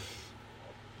 I'll tell you.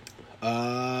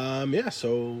 Yeah.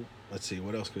 So let's see.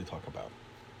 What else can we talk about?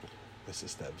 This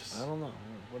is Stebbs. I don't know.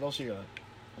 What else you got?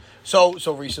 So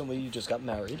recently you just got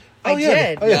married. I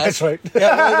did. Oh, yeah, that's right.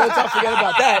 Yeah, let's not forget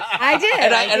about that. I did.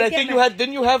 And I think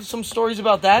didn't you have some stories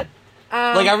about that?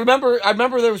 Like I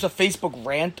remember there was a Facebook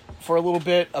rant for a little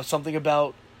bit of something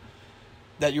about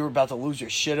that you were about to lose your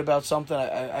shit about something.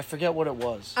 I forget what it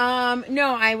was.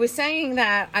 No, I was saying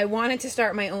that I wanted to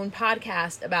start my own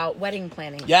podcast about wedding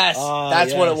planning. Yes,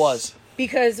 that's what it was.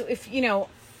 Because if I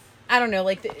don't know,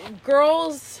 like the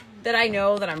girls that I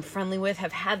know that I'm friendly with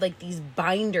have had like these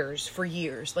binders for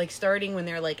years. Like starting when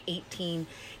they're like 18,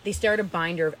 they start a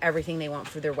binder of everything they want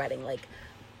for their wedding. Like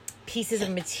pieces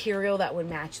of material that would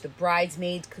match the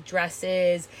bridesmaids'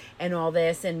 dresses and all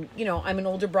this. And, I'm an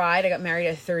older bride. I got married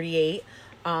at 38.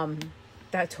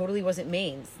 That totally wasn't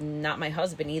me. It's not my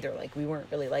husband either. Like, we weren't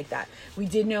really like that. We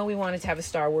did know we wanted to have a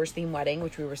Star Wars themed wedding,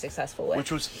 which we were successful with.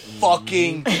 Which was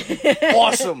fucking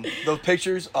awesome. Those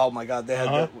pictures, oh my god, they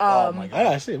had oh my god. Yeah,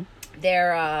 I see them.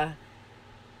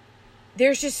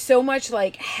 There's just so much,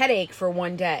 like, headache for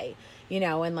one day,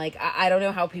 and, like, I don't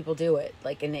know how people do it,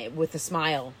 like, with a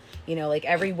smile. Like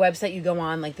every website you go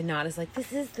on, like the knot is like,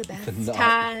 this is the best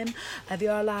time of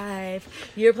your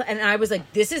life. And I was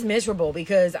like, this is miserable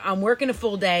because I'm working a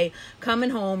full day,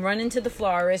 coming home, running to the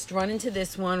florist, running to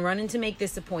this one, running to make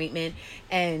this appointment.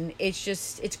 And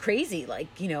it's crazy. Like,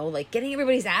 like getting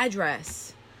everybody's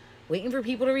address, waiting for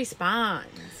people to respond.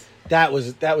 That was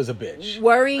a bitch.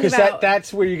 Worrying about...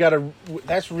 that's where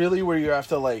that's really where you have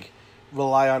to like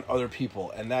rely on other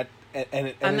people. And that,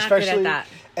 and I'm not especially good at that.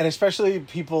 And especially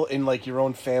people in like your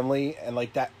own family and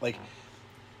like that, like.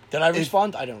 Did I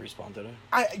respond? I didn't respond, did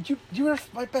I? You were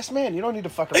my best man. You don't need to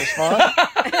fucking respond.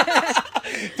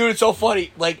 Dude, it's so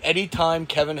funny. Like anytime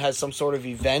Kevin has some sort of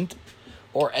event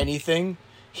or anything,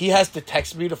 he has to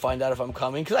text me to find out if I'm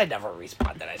coming because I never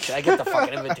respond to that shit. I get the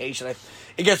fucking invitation.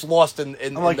 It gets lost in.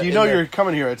 I'm like, you're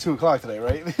coming here at 2:00 today,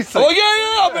 right? Like, oh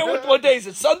yeah. I mean, what day is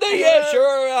it? Sunday? Yeah,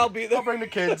 sure. I'll be there. I'll bring the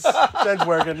kids. Jen's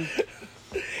working.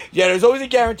 Yeah, there's always a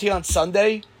guarantee on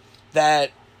Sunday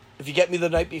that if you get me the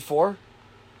night before,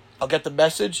 I'll get the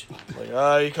message.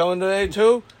 Like, you coming today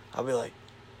too? I'll be like,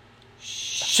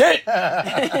 shit.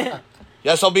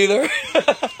 Yes, I'll be there.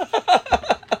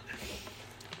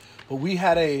 But we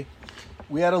had a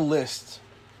list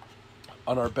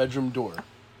on our bedroom door,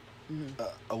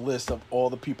 a list of all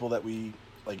the people that we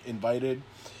like invited,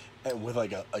 and with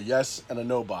like a yes and a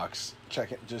no box,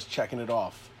 just checking it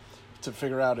off to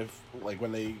figure out if like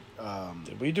when they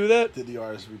did we do that? Did the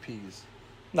RSVPs?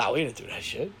 No, we didn't do that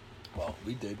shit. Well,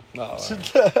 we did. No,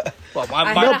 well,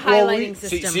 I had a highlighting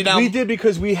system. See now, we did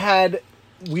because we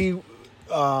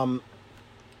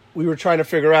were trying to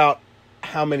figure out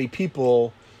how many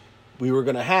people we were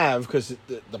going to have because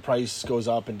the price goes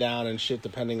up and down and shit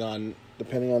depending on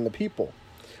the people.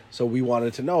 So we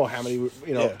wanted to know how many,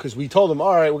 because we told them,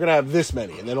 all right, we're going to have this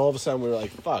many. And then all of a sudden we were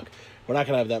like, fuck, we're not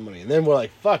going to have that many. And then we're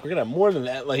like, fuck, we're going to have more than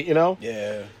that. Like,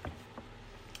 Yeah.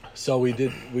 So we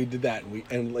did that.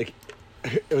 And like,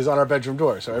 it was on our bedroom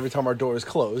door. So every time our door was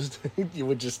closed, you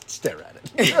would just stare at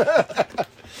it.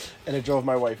 And it drove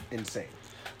my wife insane.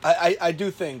 I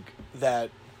do think that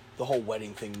the whole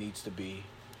wedding thing needs to be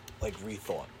like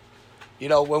rethought.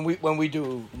 When we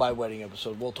do my wedding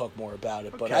episode, we'll talk more about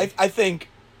it. But I think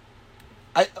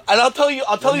I'll tell you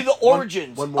the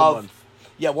origins one more month.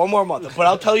 Yeah, one more month. But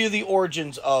I'll tell you the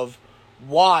origins of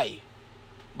why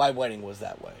my wedding was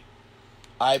that way.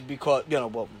 Because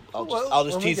I'll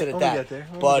just tease it at that.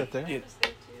 But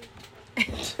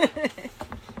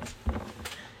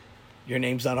your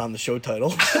name's not on the show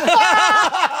title.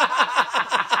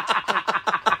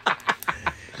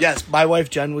 Yes, my wife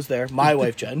Jen was there. My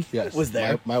wife Jen Yes, was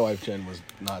there. My wife Jen was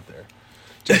not there.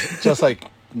 Just like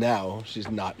now, she's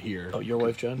not here. Oh, your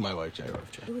wife Jen? My wife Jen.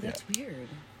 Oh, that's weird.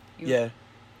 Yeah.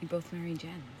 You both married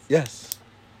Jens. Yes.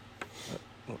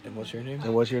 And what's your name?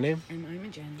 And what's your name? And I'm a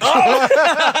Jen.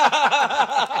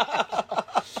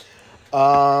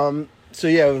 So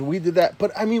yeah, we did that,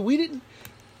 but I mean,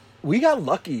 we got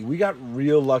lucky. We got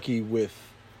real lucky with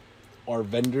our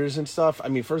vendors and stuff. I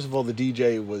mean, first of all, the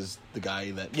DJ was the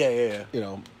guy that, Yeah. you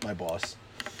know, my boss.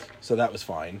 So that was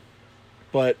fine.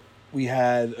 But we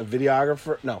had a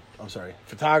photographer,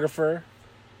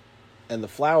 and the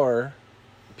flower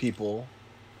people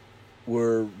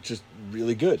were just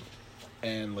really good.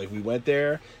 And like we went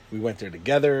there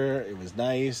together. It was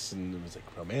nice and it was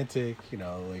like romantic, you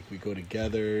know, like we go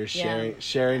together,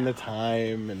 sharing the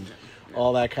time and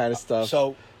all that kind of stuff.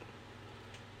 So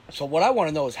what I want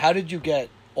to know is, how did you get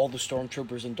all the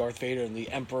stormtroopers and Darth Vader and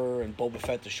the Emperor and Boba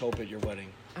Fett to show up at your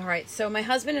wedding? All right, so my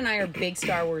husband and I are big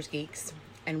Star Wars geeks,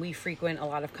 and we frequent a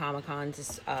lot of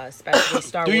Comic-Cons, especially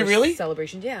Star Do you Wars really?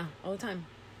 celebrations. Yeah, all the time.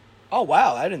 Oh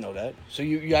wow, I didn't know that. So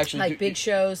you actually Like big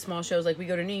shows, small shows. Like we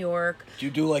go to New York. Do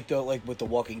you do like with the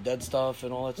Walking Dead stuff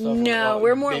and all that stuff? No,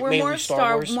 we're more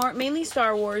Star Wars? mainly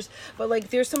Star Wars. But like,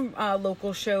 there's some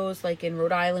local shows like in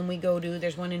Rhode Island we go to.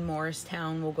 There's one in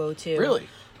Morristown we'll go to. Really?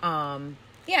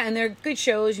 Yeah, and they're good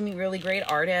shows. You meet really great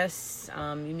artists.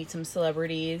 You meet some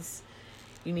celebrities.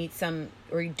 You meet some,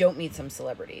 or you don't meet some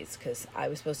celebrities, because I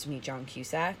was supposed to meet John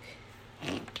Cusack.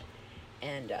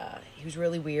 And he was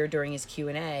really weird during his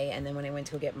Q&A. And then when I went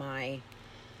to go get my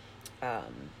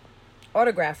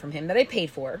autograph from him that I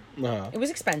paid for, it was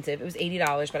expensive. It was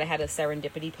 $80, but I had a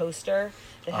Serendipity poster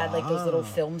that had like those little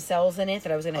film cells in it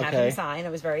that I was going to have him sign. I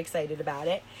was very excited about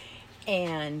it.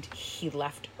 And he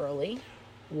left early.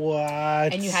 What?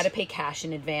 And you had to pay cash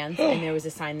in advance, and there was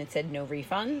a sign that said no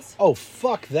refunds. Oh,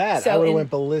 fuck that. So I would have went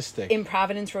ballistic. In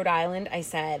Providence, Rhode Island, I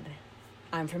said,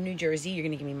 I'm from New Jersey, you're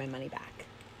going to give me my money back.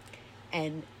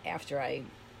 And after I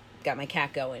got my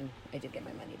cat going, I did get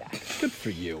my money back. Good for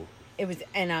you. It was,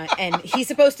 and he's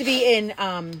supposed to be in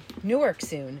Newark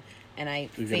soon. And I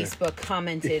Facebook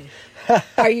commented,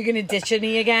 are you going to ditch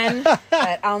me again?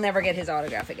 But I'll never get his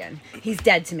autograph again. He's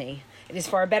dead to me. It is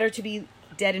far better to be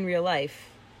dead in real life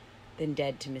than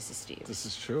dead to Mrs. Steve. This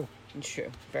is true. It's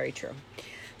true. Very true.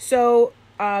 So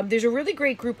there's a really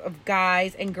great group of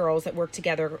guys and girls that work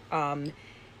together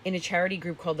in a charity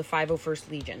group called the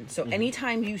 501st Legion. So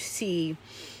anytime you see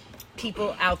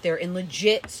people out there in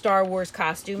legit Star Wars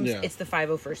costumes, it's the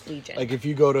 501st Legion. Like if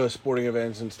you go to sporting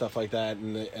events and stuff like that,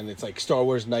 and it's like Star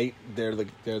Wars night, they're the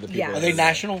people. Yeah. Are they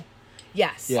national?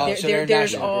 Yes. Yeah. So they're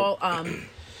there's national. all...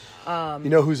 you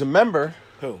know who's a member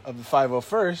Who? of the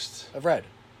 501st? I've read.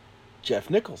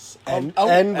 Jeff Nichols and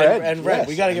Red. Red. And Red. Yes,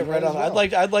 we got to get Red on.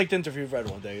 well. I'd like to interview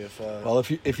Red one day if. Well,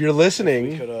 if you're listening,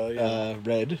 we could,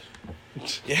 Red.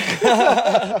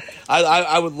 Yeah.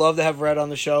 I would love to have Red on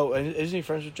the show. And isn't he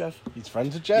friends with Jeff? He's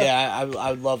friends with Jeff. Yeah,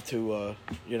 I would love to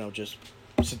just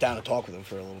sit down and talk with him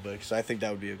for a little bit, because I think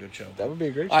that would be a good show. That would be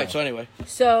a great show. All right, so anyway.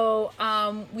 So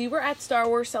we were at Star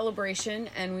Wars Celebration,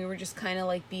 and we were just kind of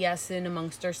like BSing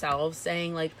amongst ourselves,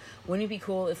 saying like, wouldn't it be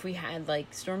cool if we had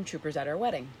like stormtroopers at our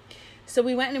wedding? So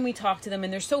we went and we talked to them,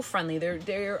 and they're so friendly.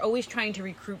 They're always trying to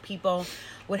recruit people.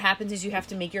 What happens is you have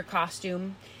to make your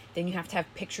costume, then you have to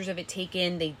have pictures of it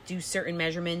taken. They do certain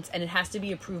measurements, and it has to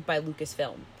be approved by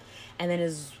Lucasfilm. And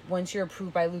then once you're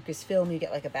approved by Lucasfilm, you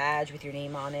get like a badge with your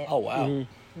name on it. Oh, wow. And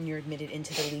you're admitted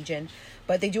into the Legion.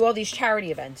 But they do all these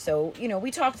charity events. So, we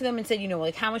talked to them and said,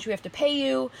 like how much we have to pay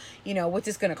you, what's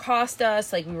this going to cost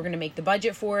us? Like we were going to make the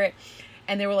budget for it.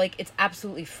 And they were like, it's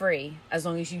absolutely free as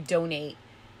long as you donate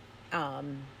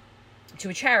to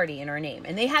a charity in our name.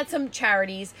 And they had some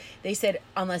charities. They said,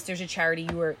 unless there's a charity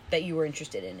that you were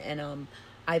interested in. And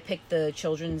I picked the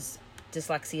Children's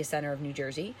Dyslexia Center of New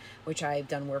Jersey, which I've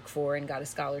done work for and got a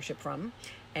scholarship from.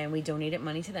 And we donated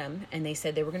money to them. And they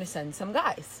said they were going to send some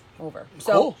guys over.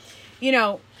 So,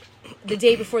 cool. The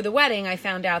day before the wedding, I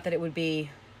found out that it would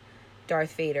be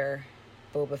Darth Vader,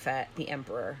 Boba Fett, the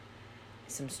Emperor,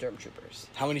 some stormtroopers.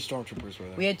 How many stormtroopers were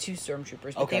there? We had 2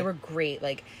 stormtroopers, but they were great.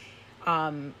 Like,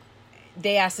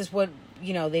 they asked us what,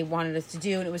 they wanted us to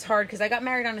do, and it was hard because I got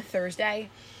married on a Thursday.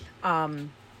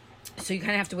 So you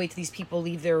kind of have to wait till these people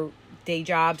leave their day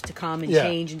jobs to come and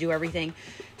change and do everything.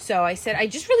 So I said, I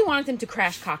just really wanted them to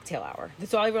crash cocktail hour.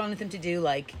 That's all I wanted them to do,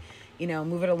 like,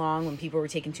 move it along when people were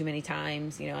taking too many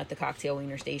times, at the cocktail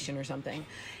wiener station or something.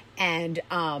 And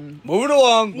move it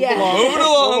along. Yeah. Move it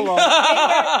along.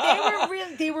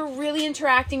 They were really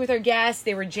interacting with our guests.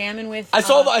 They were jamming with. I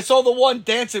saw the one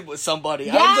dancing with somebody.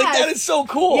 Yes. I was like, that is so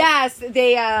cool. Yes,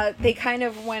 they kind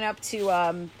of went up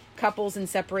to couples and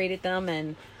separated them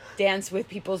and danced with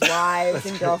people's wives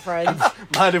and girlfriends.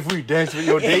 Mind if we dance with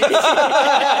your date?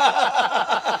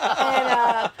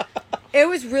 And it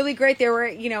was really great. They were,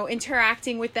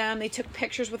 interacting with them. They took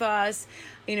pictures with us.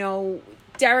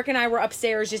 Derek and I were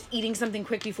upstairs just eating something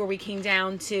quick before we came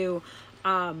down to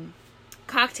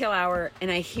cocktail hour,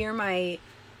 and I hear my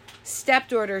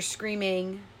stepdaughter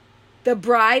screaming, "The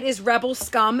bride is rebel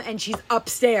scum, and she's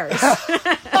upstairs."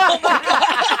 Oh my God.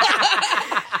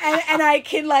 And I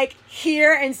can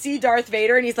hear and see Darth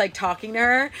Vader, and he's talking to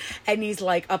her, and he's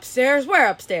upstairs. Where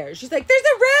upstairs? She's like, "There's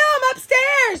a room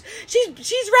upstairs. She's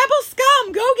rebel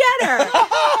scum. Go get her."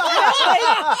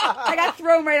 I got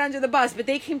thrown right under the bus, but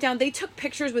they came down. They took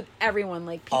pictures with everyone.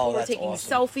 People were taking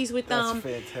selfies with them.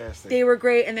 That's fantastic. They were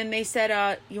great, and then they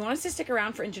said, "You want us to stick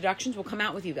around for introductions? We'll come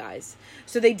out with you guys."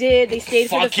 So they did. They stayed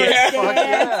for the first dance.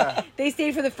 Yeah. They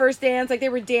stayed for the first dance. They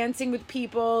were dancing with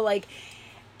people.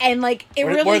 And it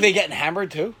really. Were they getting hammered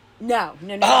too? No.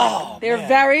 Oh, they're man.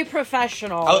 very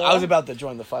professional. I was about to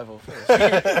join the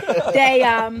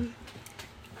 501st.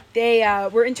 They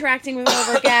were interacting with all of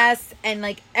our guests, and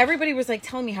everybody was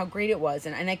telling me how great it was,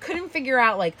 and I couldn't figure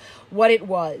out what it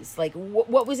was,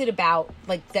 what was it about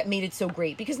that made it so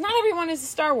great, because not everyone is a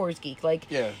Star Wars geek.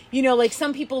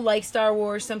 Some people like Star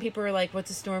Wars, some people are like, what's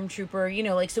a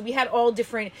stormtrooper, so we had all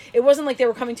different. It wasn't like they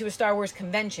were coming to a Star Wars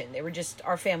convention. They were just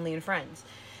our family and friends.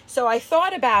 So I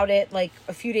thought about it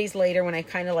a few days later when I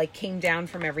kind of came down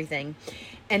from everything,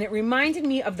 and it reminded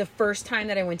me of the first time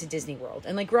that I went to Disney World.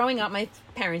 And growing up, my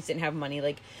parents didn't have money.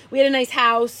 We had a nice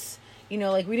house,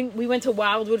 we went to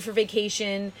Wildwood for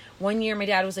vacation. One year my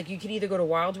dad was like, you could either go to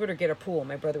Wildwood or get a pool.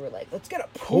 My brother were like, let's get a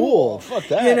pool. Fuck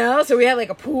that. So we had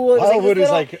a pool. It was Wildwood is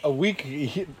a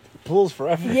week. Pools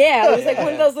forever. Yeah, it was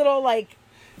one of those little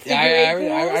figure eight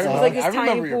pools. I It was this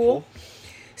tiny pool.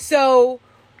 So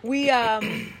we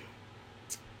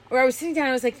where I was sitting down,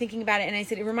 I was thinking about it, and I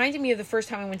said, it reminded me of the first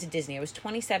time I went to Disney. I was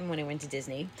 27 when I went to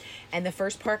Disney, and the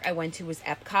first park I went to was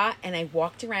Epcot, and I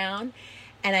walked around,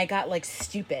 and I got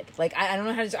stupid. I don't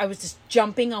know how to, I was just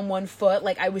jumping on one foot.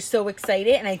 I was so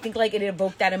excited, and I think it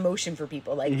evoked that emotion for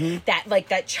people.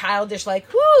 That childish,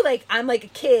 whoo, I'm a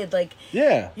kid.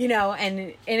 Yeah.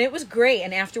 And it was great.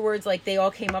 And afterwards, they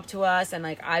all came up to us, and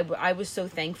I was so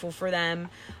thankful for them.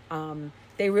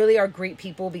 They really are great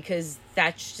people, because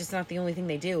that's just not the only thing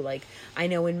they do. I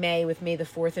know in May with May the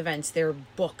 4th events, they're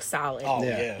book solid. Oh,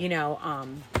 yeah.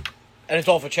 And it's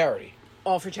all for charity.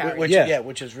 All for charity.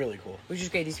 Which is really cool. Which is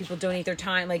great. These people donate their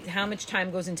time. How much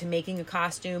time goes into making a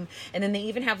costume. And then they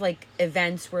even have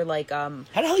events where how the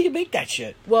hell you make that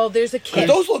shit? Well, there's a kid.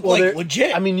 Those look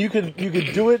legit. I mean, you could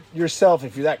do it yourself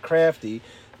if you're that crafty.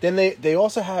 Then they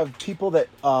also have people that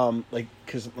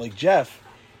because Jeff,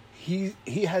 he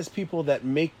has people that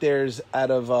make theirs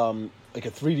out of a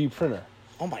 3D printer.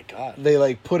 Oh my God.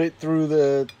 They put it through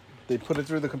the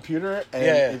computer, and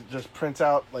it just prints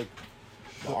out the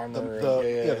armor,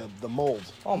 the mold.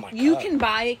 Oh my God. You can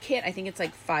buy a kit. I think it's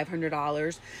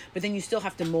 $500, but then you still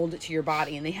have to mold it to your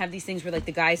body. And they have these things where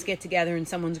the guys get together in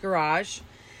someone's garage,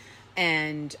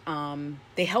 and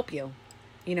they help you.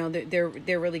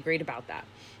 They're really great about that.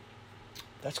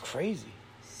 That's crazy.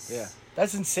 Yeah,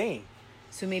 that's insane.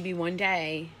 So maybe one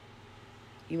day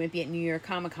you might be at New York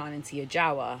Comic Con and see a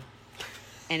Jawa,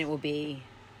 and it will be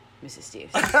Mrs.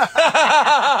 Steves.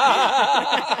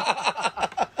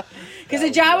 Because a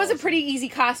Jawa is a pretty easy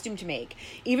costume to make.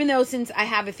 Even though, since I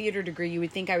have a theater degree, you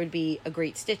would think I would be a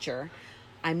great stitcher.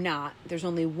 I'm not. There's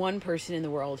only one person in the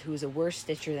world who is a worse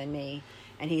stitcher than me,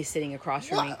 and he's sitting across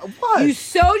from me. What? You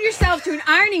sewed yourself to an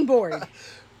ironing board.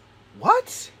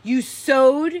 What? You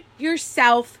sewed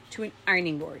yourself to an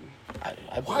ironing board.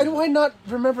 Why do I not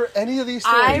remember any of these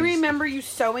stories? I remember you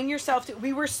sewing yourself to...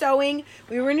 We were sewing...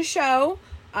 We were in a show.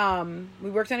 We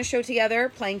worked on a show together,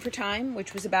 Playing for Time,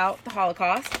 which was about the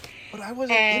Holocaust. But I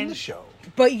wasn't in the show.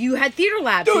 But you had theater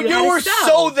labs. Dude, so you were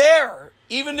so there.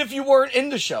 Even if you weren't in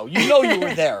the show. You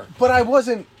were there. But I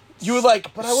wasn't... You were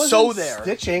but I wasn't so there.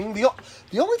 Stitching. The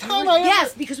only time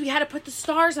Yes, because we had to put the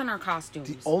stars on our costumes.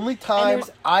 The only time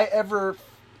I ever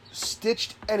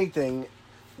stitched anything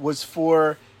was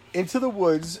for Into the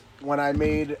Woods when I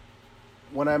made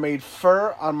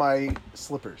fur on my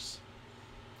slippers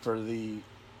for the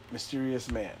Mysterious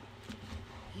Man.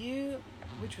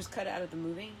 Which was cut out of the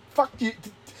movie? Fuck you.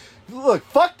 Look,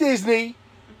 fuck Disney.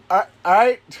 All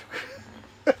right.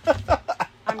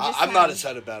 I'm not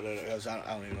upset about it because I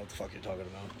don't even know what the fuck you're talking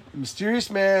about. Mysterious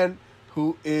Man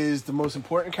who is the most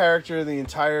important character in the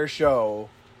entire show,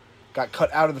 got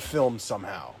cut out of the film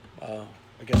somehow. I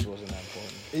guess it wasn't that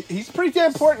important. He's pretty damn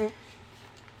important.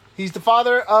 He's the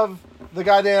father of the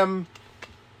goddamn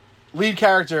lead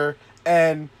character,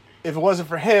 and if it wasn't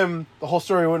for him, the whole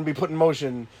story wouldn't be put in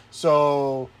motion.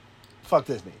 So, fuck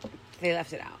Disney. They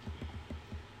left it out.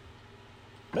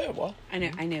 Yeah, well. I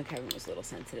know Kevin was a little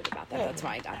sensitive about that. That's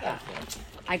why I got that.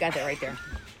 I got that right there.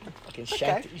 Fucking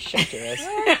shut your ass.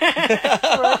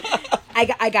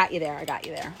 I got you there. I got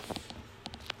you there.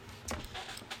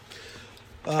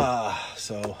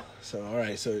 So all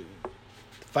right. So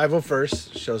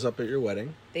 501st shows up at your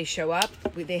wedding. They show up.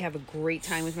 They have a great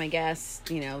time with my guests.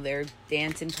 You know, they're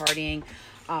dancing, partying.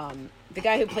 The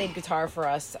guy who played guitar for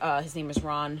us, his name is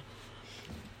Ron.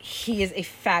 He is a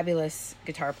fabulous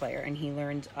guitar player, and he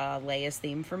learned Leia's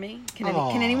theme for me. Can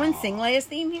anyone sing Leia's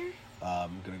theme here?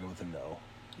 I'm gonna go with a no.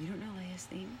 You don't know Leia's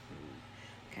theme?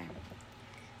 Okay.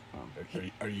 Well,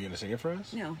 Are you gonna sing it for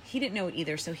us? no, he didn't know it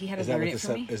either, so he had to learn it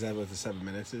for me. Is that what the 7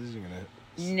 minutes is? You're gonna?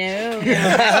 No.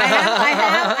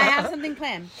 I have something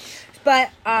planned.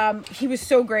 But he was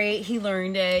so great. He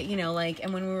learned it, you know, like,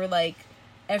 and when we were like,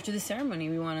 after the ceremony,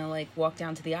 we want to like walk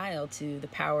down to the aisle to The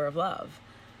Power of Love.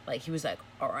 Like, he was like,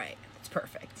 all right, it's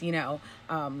perfect, you know.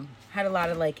 Had a lot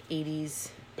of like 80s.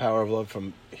 Power of Love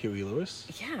from Huey Lewis?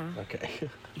 Yeah. Okay.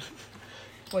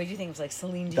 What did you think? It was like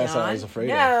Celine Dion? That's what I was afraid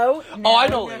no, of. No. Oh, I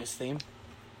know Leia's theme.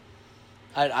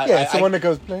 It's the one that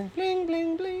goes bling, bling,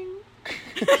 bling, bling.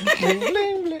 Bling,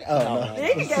 bling, bling. Oh, no.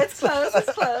 There you go. It's close.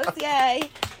 It's close. Yay.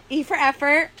 E for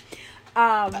effort.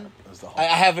 I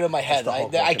have it in my head.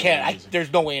 That's the whole I can't. music.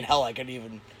 There's no way in hell I could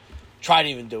even try to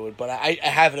even do it, but I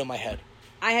have it in my head.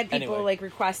 I had people Anyway. like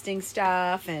requesting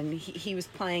stuff, and he was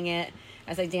playing it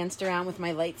as I danced around with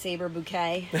my lightsaber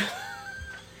bouquet.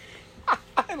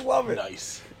 I love it.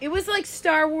 Nice. It was like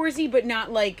Star Warsy, but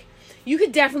not like. You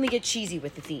could definitely get cheesy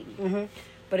with the theme, Mm-hmm.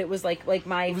 but it was like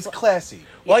my. It was classy.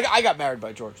 Well, I got married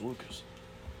by George Lucas.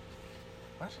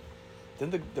 What?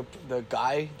 Didn't the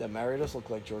guy that married us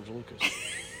look like George Lucas?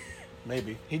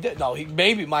 Maybe. He did. No, he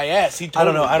maybe my ass. He. I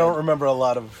don't know. totally I don't did. remember a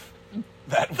lot of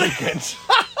that weekend.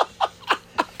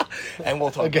 And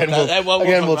we'll talk Again, about that.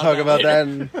 we'll talk about later. that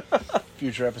in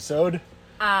future episode.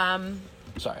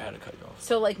 Sorry, I had to cut you off.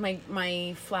 So like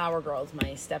my flower girls,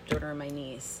 my stepdaughter and my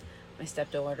niece. My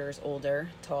stepdaughter is older,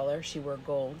 taller. She wore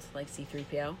gold, like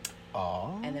C-3PO.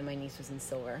 Aw. And then my niece was in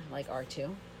silver, like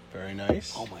R2. Very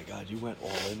nice. Oh my god, you went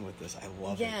all in with this. I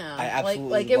love it. Yeah, I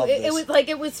absolutely like love this. it was like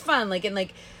it was fun. Like, and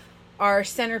like our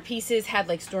centerpieces had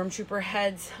like stormtrooper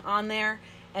heads on there,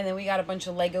 and then we got a bunch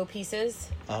of Lego pieces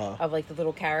of like the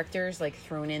little characters like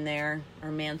thrown in there.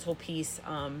 Our mantelpiece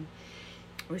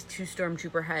was 2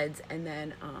 stormtrooper heads, and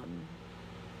then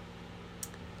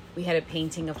we had a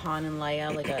painting of Han and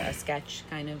Leia, like a sketch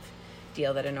kind of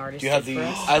deal that an artist Do you have did the for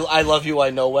us. I Love You,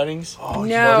 I Know weddings? Oh,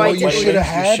 No, I you should have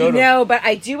had. should've. No, but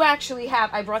I do actually have.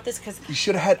 I brought this because You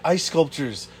should have had ice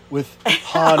sculptures with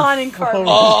Han, Han and Cartman.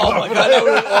 Oh my god, that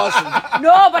would have been awesome.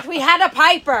 no, but we had a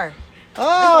Piper.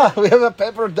 We have a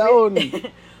pepper down.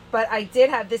 But I did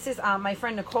have. This is my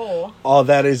friend Nicole Oh,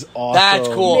 that is awesome. That's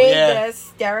cool. made yeah.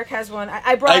 this. Derek has one.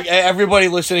 I brought. Everybody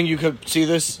listening, you could see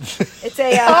this. It's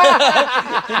a.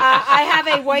 I have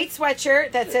a white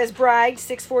sweatshirt that says Bride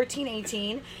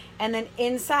 6/14/18, and then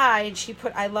inside she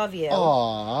put I love you.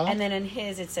 Aww. And then in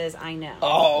his it says I know.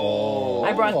 Oh.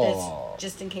 I brought this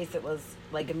just in case it was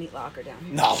like a meat locker down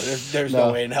here. No, there's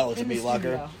no way in hell it's a In the meat locker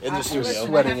studio. in the I- studio. listen, I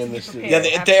Sweating have to in be the studio. prepared. Yeah,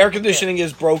 I have the to air be conditioning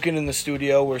is broken in the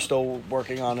studio. We're still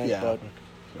working on it. Yeah. But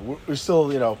We're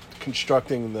still,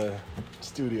 constructing the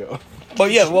studio.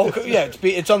 yeah, well, yeah,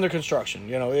 it's under construction.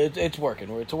 You know, it's working.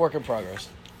 It's a work in progress.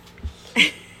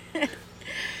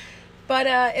 But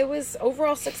it was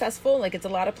overall successful. Like, it's a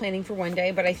lot of planning for one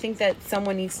day, but I think that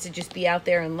someone needs to just be out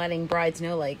there and letting brides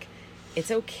know, like,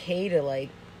 it's okay to, like,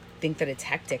 think that it's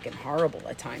hectic and horrible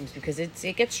at times because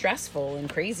it gets stressful and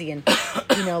crazy. And,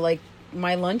 like,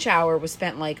 my lunch hour was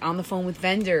spent, like, on the phone with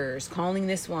vendors, calling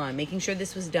this one, making sure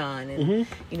this was done. And,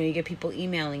 you get people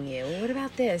emailing you. Well, what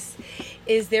about this?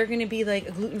 Is there going to be, like,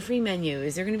 a gluten-free menu?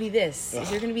 Is there going to be this? Is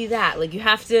there going to be that? Like, you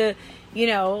have to,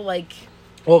 like...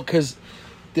 Well, because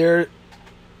there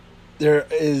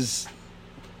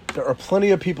are plenty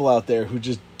of people out there who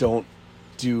just don't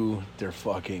do their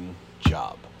fucking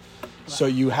job. So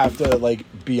you have to, like,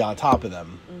 be on top of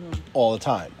them all the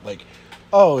time. Like,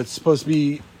 oh, it's supposed to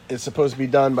be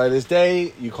done by this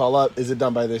day. You call up, is it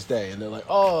done by this day? And they're like,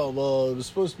 oh, well, it was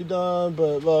supposed to be done,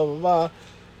 but blah, blah, blah.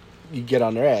 You get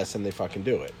on their ass and they fucking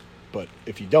do it. But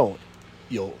if you don't,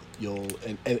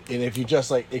 and if you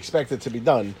just, like, expect it to be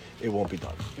done, it won't be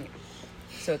done.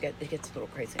 So it gets a little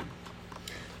crazy.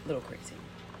 A little crazy.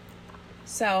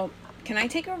 So, can I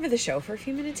take over the show for a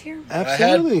few minutes here?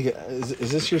 Absolutely.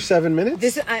 Is this your 7 minutes?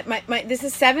 This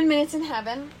is 7 minutes in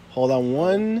heaven. Hold on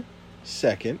 1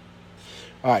 second.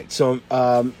 All right, so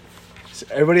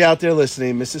everybody out there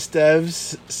listening, Mrs.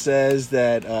 Steves says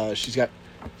that she's got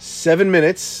 7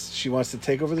 minutes. She wants to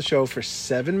take over the show for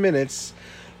 7 minutes.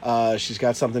 She's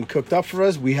got something cooked up for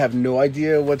us. We have no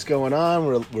idea what's going on.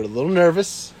 We're a little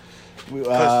nervous.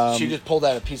 She just pulled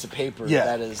out a piece of paper. Yeah.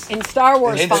 That is In Star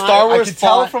Wars in font. Star Wars I could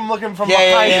tell font. from looking from Yeah,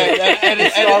 behind yeah, it. yeah. And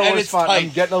It's it's Star Wars it's font. tight. I'm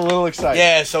getting a little excited.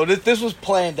 Yeah, so this was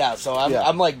planned out. So Yeah.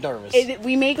 I'm like nervous.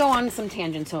 We may go on some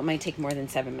tangents, so it might take more than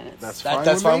 7 minutes. That's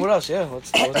That's fine fine with us. Yeah,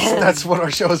 let's That's what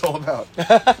our show is all about.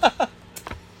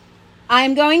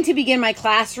 I'm going to begin my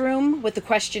classroom with the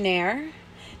questionnaire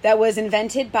that was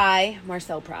invented by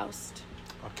Marcel Proust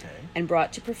Okay. and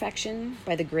brought to perfection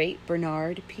by the great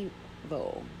Bernard Pivot.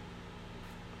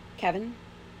 Kevin,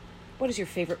 what is your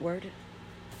favorite word?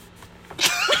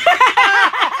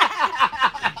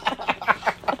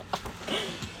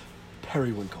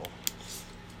 Periwinkle.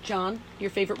 John, your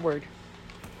favorite word?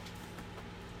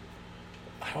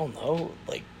 I don't know.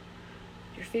 Like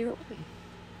Your favorite word?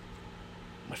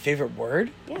 my favorite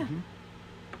word, Yeah.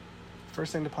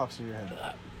 First thing that pops in your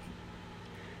head.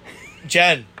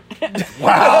 Jen.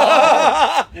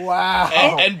 Wow.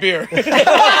 And beer.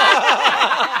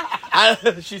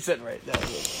 She's sitting right there.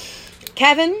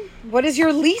 Kevin, what is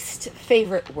your least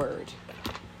favorite word?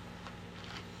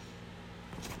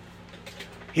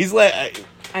 He's like,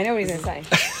 I know what he's going to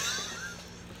say.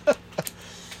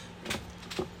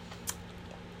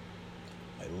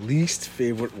 My least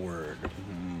favorite word.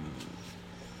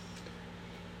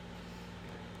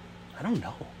 I don't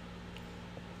know.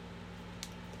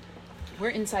 We're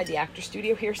inside the actor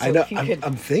studio here, so I know. if you could...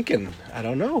 I'm thinking. I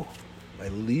don't know. My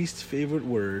least favorite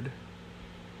word.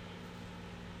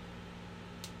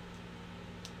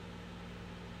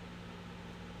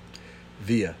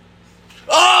 Via.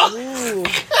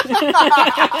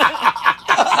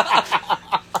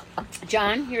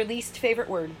 John, your least favorite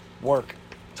word? work.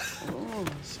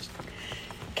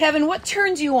 Kevin, what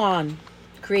turns you on?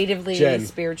 Creatively, Jen.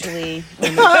 spiritually?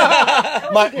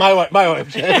 My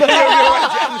wife.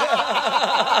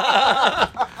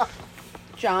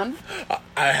 John?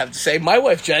 I have to say my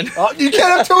wife, Jen. Oh, you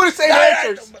can't have two of the same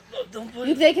answers.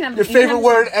 They can have Your favorite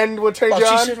word and what turns you Oh,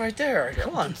 she's on? sitting right there.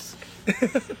 Come on.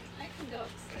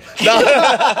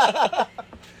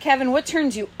 Kevin, what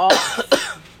turns you off?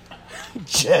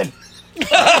 Jen.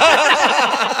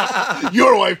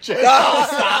 Your wife, Jen.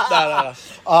 No.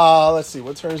 Let's see.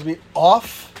 What turns me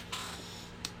off?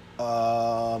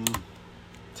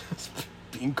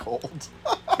 Being cold.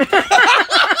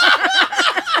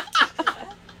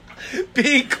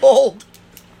 Being cold.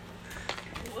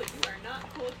 Well, you are not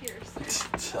cold here,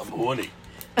 sir. I'm horny.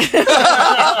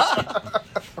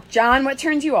 John, what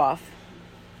turns you off?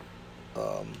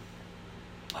 Wow,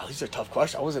 these are tough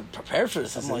questions. I wasn't prepared for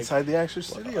this. This is I'm like, inside the Actors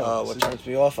Studio. what turns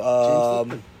me off?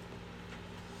 Lipton.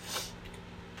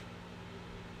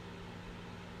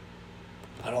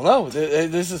 I don't know.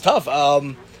 This is tough.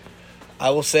 I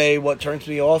will say what turns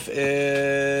me off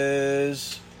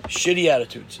is shitty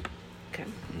attitudes. Okay.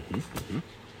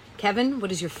 Kevin,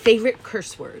 what is your favorite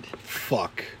curse word?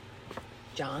 Fuck.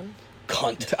 John?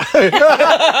 Cunt.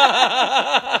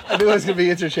 I knew it was going to be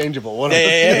interchangeable. One of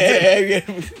the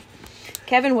Yeah.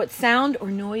 Kevin, what sound or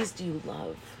noise do you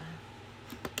love?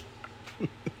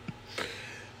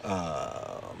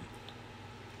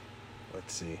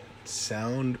 Let's see.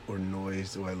 Sound or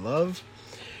noise do I love?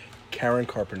 Karen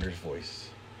Carpenter's voice.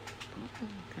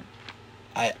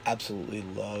 I absolutely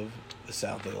love the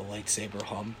sound of the lightsaber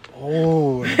hum.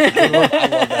 Oh, I love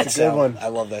that That's a sound. good one. I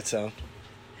love that sound.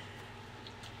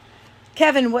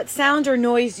 Kevin, what sound or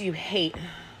noise do you hate?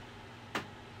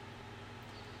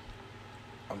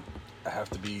 I have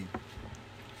to be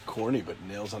corny, but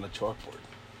nails on a chalkboard.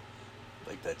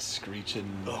 Like that screeching.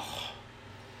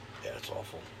 Yeah, it's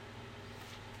awful.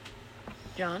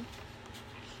 John?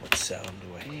 What sound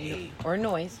do I hate? Or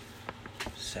noise?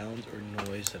 Sound or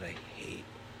noise that I hate?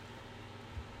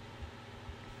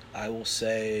 I will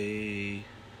say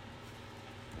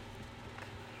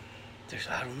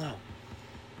I don't know.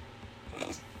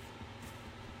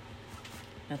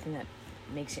 Nothing that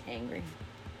makes you angry.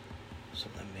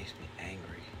 Something that makes me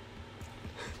angry.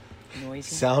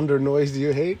 Noisy. Sound or noise do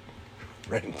you hate?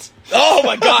 Rent. Oh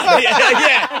my god!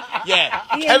 Yeah.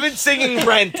 Kevin singing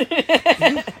Rent.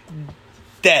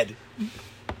 Dead.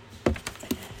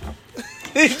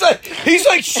 He's like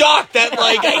shocked that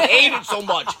like I hate it so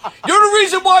much. You're the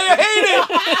reason why I hate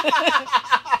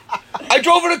it. I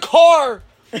drove in a car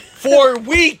for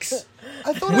weeks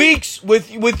weeks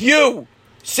with you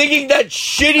singing that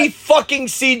shitty fucking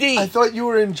CD. I thought you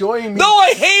were enjoying me. No,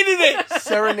 I hated it.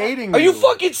 Serenading. Are you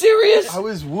fucking serious? I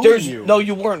was wooing you. No,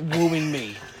 you weren't wooing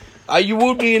me. You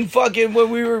wooed me in fucking when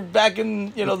we were back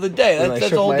in the day. That's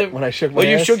the whole different. When I shook my when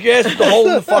ass. you shook your ass with the hole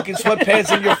in the fucking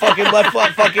sweatpants in your fucking left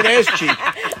fucking ass cheek.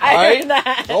 I heard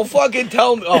that. Don't fucking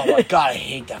tell me. Oh my god, I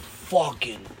hate that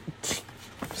fucking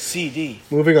CD.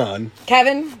 Moving on.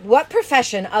 Kevin, what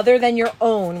profession other than your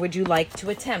own would you like to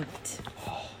attempt?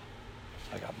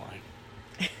 I got mine.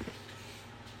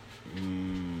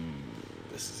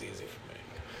 This is easy for me.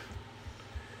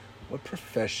 What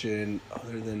profession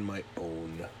other than my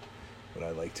own would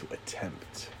I like to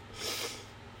attempt?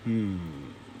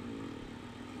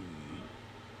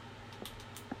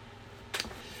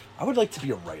 I would like to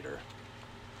be a writer.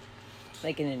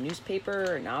 Like in a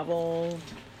newspaper or novel?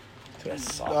 That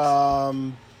sucks.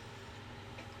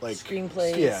 Like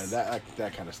Screenplays. Yeah,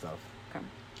 that kind of stuff. Okay.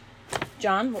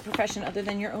 John, what profession other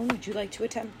than your own would you like to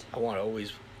attempt? I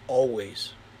always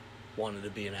wanted to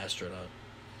be an astronaut.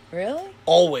 Really?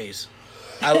 Always.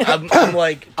 I'm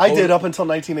like... I did up until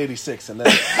 1986, and then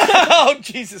Oh,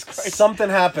 Jesus Christ. something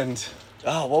happened.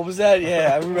 Oh, what was that?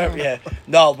 Yeah, I remember. Yeah.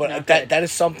 No, but that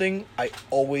is something I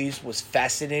always was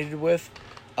fascinated with.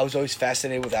 I was always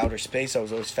fascinated with outer space. I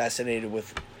was always fascinated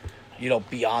with,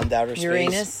 beyond outer space.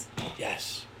 Uranus?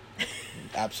 Yes.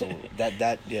 Absolutely.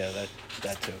 That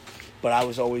too. But I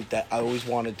always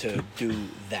wanted to do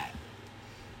that.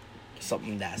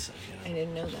 Something NASA, I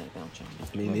didn't know that about John.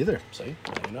 Me neither. See?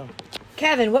 I know.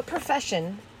 Kevin, what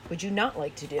profession would you not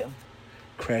like to do?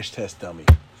 Crash test dummy.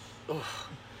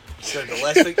 So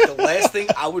the last thing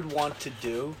I would want to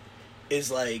do is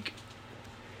like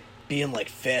being like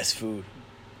fast food.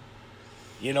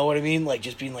 You know what I mean? Like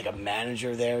just being like a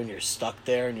manager there and you're stuck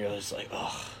there and you're just like,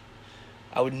 ugh.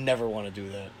 I would never want to do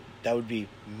that. That would be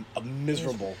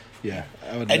miserable. Yeah,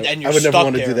 I would. And I you're would never stuck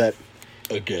want to do there. that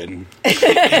again.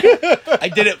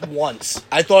 I did it once.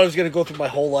 I thought I was gonna go through my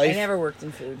whole life. I never worked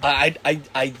in food. I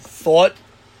thought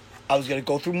I was gonna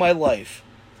go through my life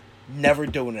never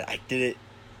doing it. I did it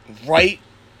right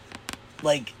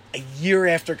like a year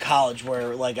after college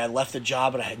where like I left a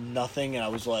job and I had nothing and I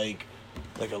was like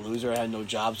a loser. I had no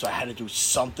job, so I had to do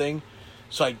something.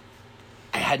 So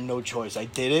I had no choice. I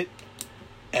did it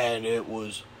and it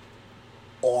was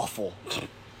awful.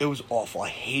 It was awful. I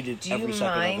hated every second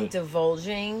of it. Do you mind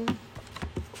divulging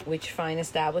which fine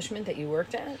establishment that you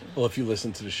worked at? Well, if you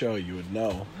listen to the show, you would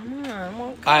know. Come on,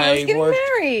 well, I was getting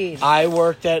married. I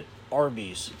worked at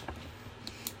Arby's.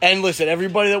 And listen,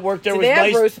 everybody that worked there Do was they have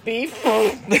nice. roast beef?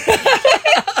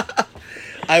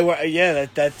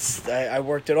 I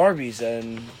worked at Arby's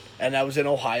and I was in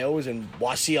Ohio. I was in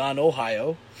Wauseon,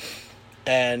 Ohio,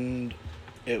 and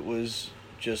it was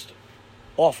just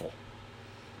awful.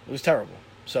 It was terrible.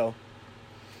 So,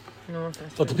 No,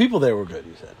 But the people there were good,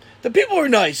 you said. the people were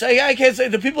nice. I can't say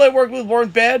the people I worked with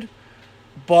weren't bad,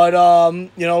 but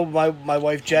my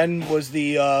wife Jen was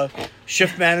the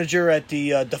shift manager at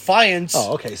the Defiance.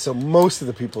 Oh, okay. So most of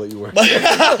the people that you worked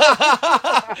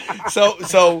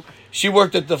So she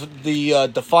worked at the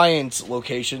Defiance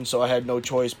location, so I had no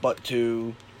choice but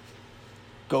to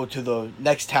go to the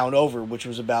next town over, which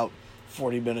was about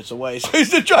 40 minutes away. So I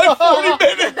used to drive 40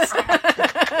 minutes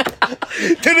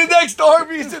to the next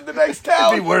Arby's in the next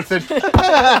town. It'd be worth it.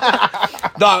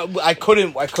 No, I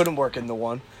couldn't work in the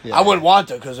one. Yeah. I wouldn't want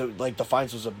to because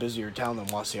Defiance was a busier town than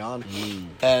Wauseon.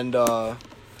 And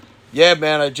yeah,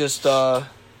 man, I just and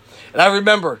I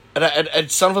remember and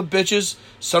son of a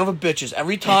bitches.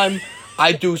 Every time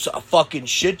I do a fucking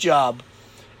shit job,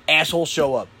 assholes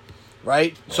show up,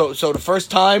 right? So the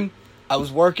first time I was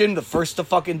working, the first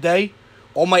fucking day,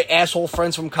 all my asshole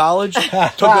friends from college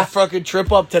took a fucking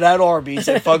trip up to that Arby's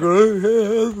and fucking,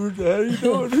 how you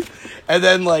doing? And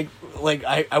then like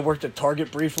I worked at Target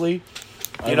briefly.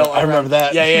 I remember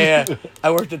that. Yeah.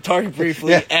 I worked at Target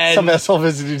briefly, Yeah, and some asshole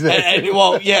visited you there.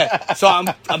 well, yeah. So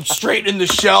I'm straightening the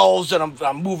shelves and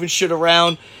I'm moving shit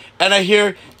around, and I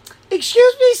hear,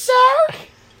 "Excuse me, sir,"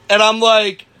 and I'm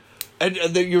like, and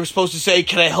you were supposed to say,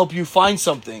 "Can I help you find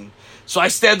something?" So I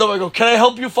stand up, I go, "Can I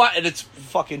help you find?" And it's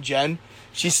fucking Jen.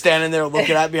 She's standing there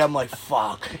looking at me. I'm like,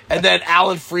 fuck. And then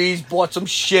Alan Freeze bought some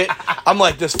shit. I'm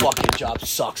like, this fucking job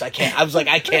sucks. I can't.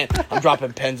 I'm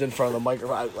dropping pens in front of the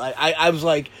microphone. I was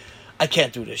like, I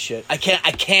can't do this shit. I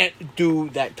can't do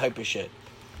that type of shit.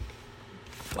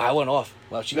 Wow, I went off.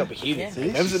 Wow, she got me heated. See?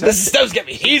 This was getting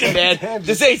me heated, man. Damn,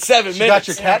 This ain't 7 minutes. You got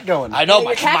your cat going. I know, Yeah,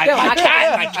 my your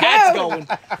cat cat's going.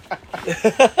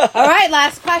 All right,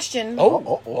 last question.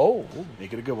 Oh.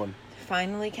 Make it a good one.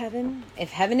 Finally, Kevin,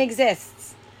 if heaven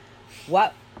exists,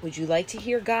 what would you like to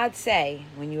hear God say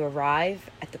when you arrive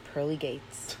at the pearly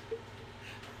gates?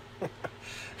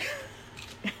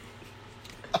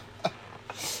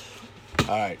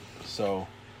 All right, so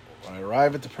when I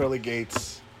arrive at the pearly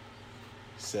gates,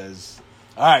 he says,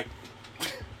 all right,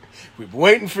 we've been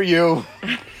waiting for you.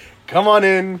 Come on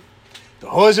in. The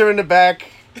whores are in the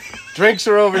back. Drinks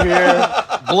are over here.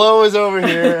 Blow is over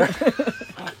here.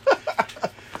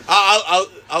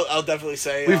 I'll definitely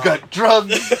say we've got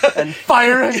drugs and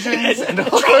fire engines and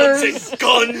drugs and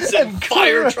guns and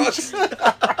fire trucks.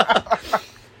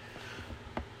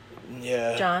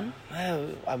 Yeah, John?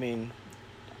 I mean,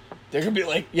 they're gonna be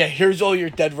like, yeah, here's all your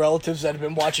dead relatives that have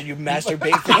been watching you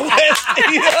masturbate for the last.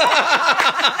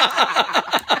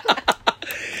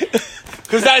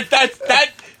 Because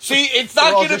that. See, it's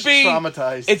not going to be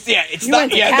traumatized. It's It's you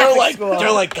not. Yeah,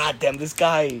 they're like, God damn, this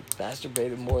guy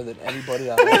masturbated more than anybody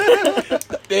else.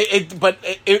 But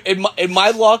in my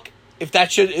luck, if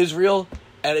that shit is real,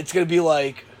 and it's going to be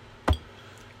like,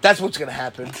 that's what's going to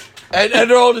happen, and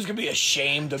they're all just going to be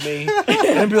ashamed of me,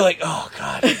 and be like, oh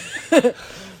God.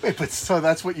 Wait, but so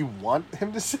that's what you want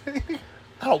him to say?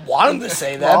 I don't want him to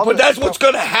say that, but that's what's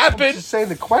going to happen. I'm just saying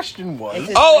the question was.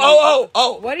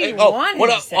 Oh. What do you want him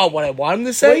to say? Oh, what I want him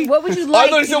to say? What would you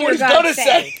like to hear what he's God going to say?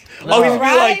 say. Oh, he's going to be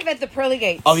Arrive like. at the pearly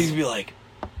gates. Oh, he's going to be like,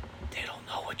 they don't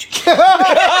know what you did.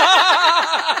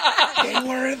 They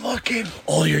weren't looking.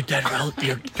 All your dead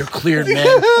relatives, you're cleared,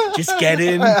 man. Just get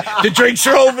in. The drinks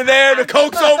are over there. The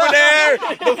coke's over there.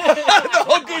 The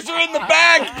hookers are in the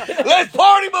back. Let's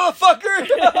party, motherfucker.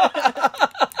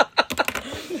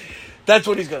 That's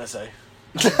what he's going to say.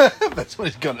 That's what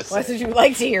he's gonna say. That's what you would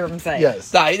like to hear him say.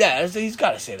 Yes. Nah, he's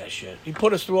got to say that shit. He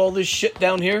put us through all this shit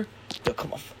down here. So,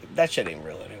 come on. That shit ain't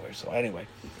real anyway. So, anyway.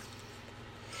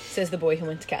 Says the boy who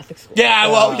went to Catholic school. Yeah,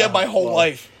 well, my whole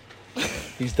life.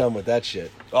 He's done with that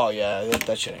shit. Oh, yeah,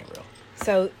 that shit ain't real.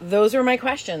 So those are my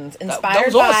questions. Inspired that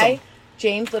was awesome. by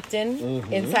James Lipton,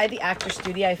 inside the Actor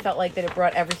Studio. I felt like that it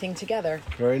brought everything together.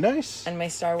 Very nice. And my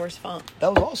Star Wars font.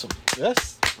 That was awesome.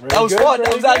 Yes. That was fun.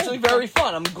 That was actually very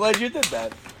fun. I'm glad you did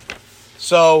that.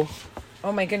 So...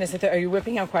 Oh my goodness, are you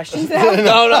whipping out questions now?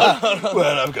 No.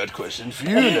 Well, I've got questions for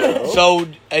you now. So,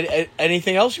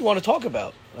 anything else you want to talk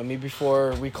about? I mean,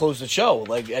 before we close the show,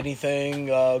 like anything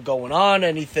going on,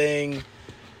 anything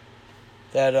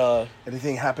that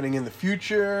anything happening in the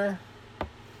future?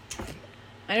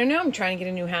 I don't know. I'm trying to get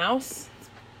a new house.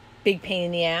 Big pain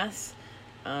in the ass.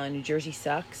 New Jersey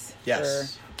sucks.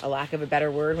 Yes. For a lack of a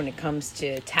better word when it comes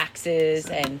to taxes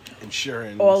and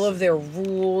insurance, all of their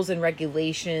rules and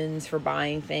regulations for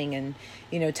buying thing, and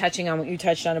touching on what you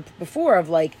touched on before of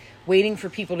like waiting for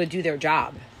people to do their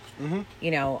job.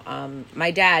 Mm-hmm. My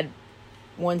dad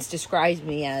once described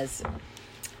me as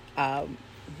I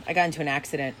got into an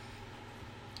accident,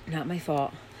 not my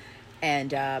fault,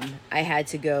 and I had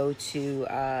to go to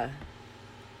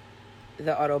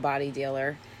the auto body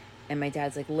dealer. And my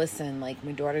dad's like, listen, like,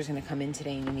 my daughter's going to come in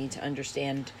today and you need to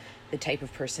understand the type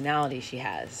of personality she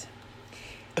has.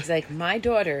 He's like, my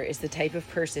daughter is the type of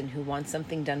person who wants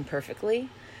something done perfectly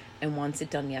and wants it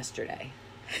done yesterday.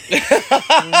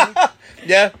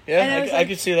 Yeah, I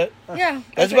can see that. Yeah.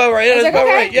 That's about right. That's about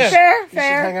right, yeah. Fair. You should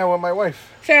hang out with my wife.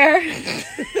 Fair.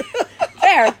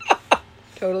 Fair.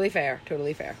 Totally fair.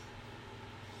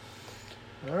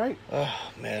 All right.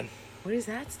 Oh, man. What is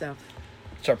that stuff?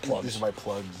 It's our plugs. These are my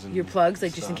plugs. And your plugs,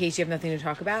 like, just in case you have nothing to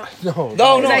talk about? No.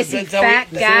 Because I see fat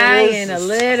guy in a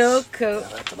little coat.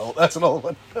 Yeah, that's an old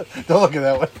one. Don't look at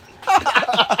that one.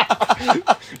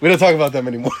 We don't talk about them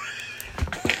anymore.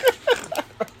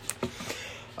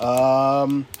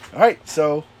 All right,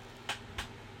 so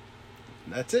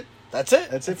that's it. That's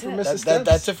it. That's it for Mrs. Stebbs.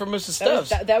 That's it for Mrs. Stebbs.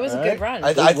 That was a good run.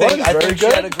 I think she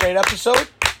had a great episode.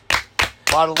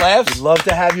 A lot of laughs. We'd love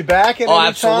to have you back at any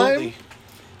absolutely. time.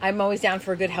 I'm always down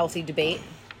for a good, healthy debate.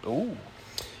 Ooh.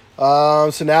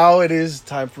 So now it is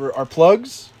time for our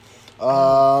plugs.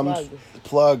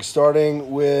 Plugs.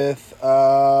 Starting with,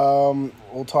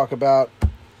 we'll talk about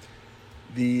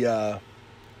the, I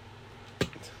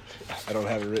don't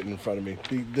have it written in front of me.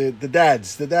 The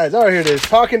dads. Oh, here it is.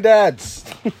 Talking Dads.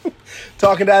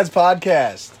 Talking Dads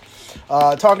podcast.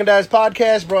 Talking Dads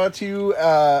podcast brought to you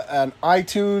on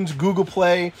iTunes, Google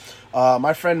Play.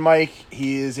 My friend Mike,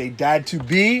 he is a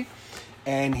dad-to-be,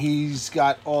 and he's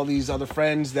got all these other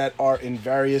friends that are in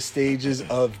various stages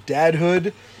of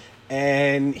dadhood,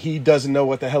 and he doesn't know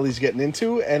what the hell he's getting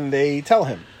into, and they tell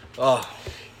him.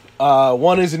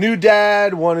 One is a new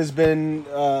dad, one's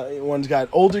got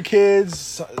older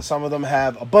kids, some of them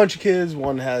have a bunch of kids,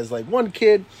 one has like one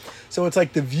kid, so it's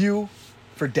like The View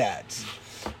for dads.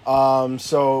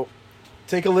 So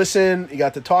take a listen. You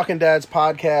got the Talking Dads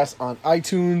podcast on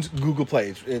iTunes, Google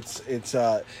Play. It's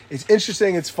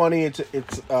interesting. It's funny.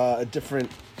 It's a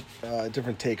different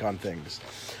take on things.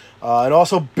 And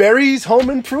also Barry's Home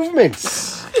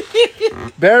Improvements.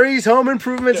 Barry's Home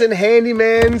Improvements and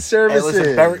Handyman Services.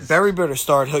 Hey, listen, Barry better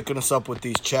start hooking us up with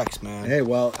these checks, man. Hey,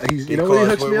 well, you know what he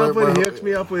hooks me up with? He hooks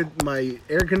me up with my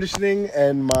air conditioning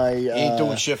and my... He ain't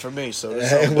doing shit for me, so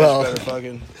this better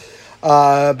fucking...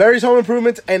 Barry's Home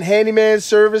Improvements and Handyman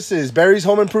Services.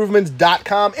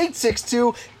 Barry'sHomeImprovements.com.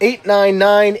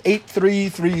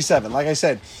 862-899-8337. Like I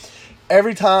said,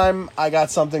 every time I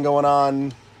got something going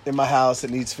on in my house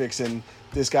that needs fixing,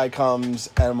 this guy comes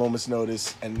at a moment's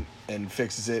notice and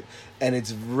fixes it, and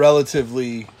it's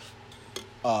relatively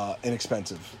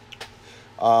inexpensive.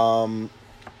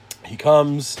 He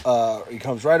comes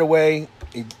right away.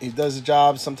 He does the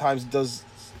job. Sometimes he does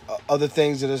other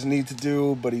things that doesn't need to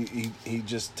do, but he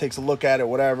just takes a look at it,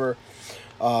 whatever.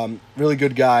 Really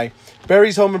good guy.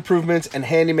 Barry's Home Improvements and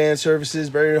Handyman Services.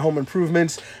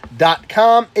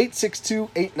 Barry'sHomeImprovements.com.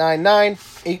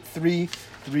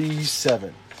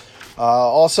 862-899-8337.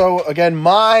 Also, again,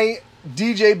 my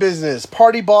DJ business,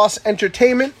 Party Boss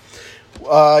Entertainment.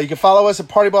 You can follow us at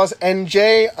Party Boss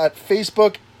NJ at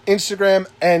Facebook, Instagram,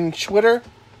 and Twitter.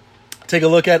 Take a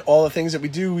look at all the things that we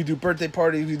do. We do birthday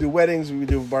parties, we do weddings, we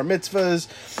do bar mitzvahs.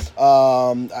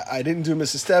 I didn't do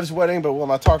Mrs. Stev's wedding, but we'll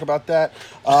not talk about that.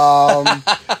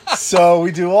 So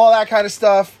we do all that kind of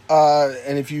stuff.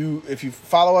 And if you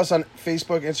follow us on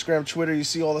Facebook, Instagram, Twitter, you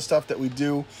see all the stuff that we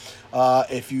do.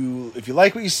 If you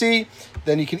like what you see,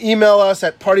 then you can email us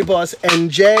at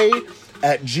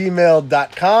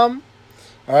partybossnj@gmail.com.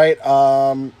 All right.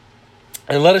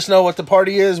 And let us know what the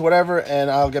party is, whatever, and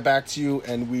I'll get back to you,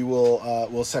 and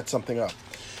we'll set something up.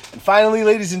 And finally,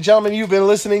 ladies and gentlemen, you've been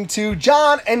listening to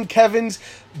John and Kevin's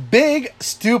Big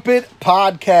Stupid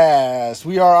Podcast.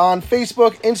 We are on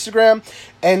Facebook, Instagram,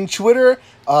 and Twitter.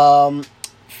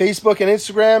 Facebook and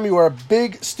Instagram, you are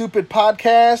Big Stupid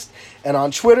Podcast, and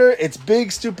on Twitter, it's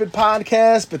Big Stupid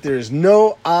Podcast, but there is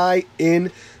no I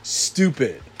in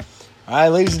stupid. All right,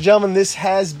 ladies and gentlemen, this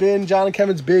has been John and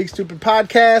Kevin's Big Stupid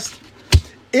Podcast.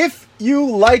 If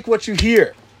you like what you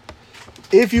hear,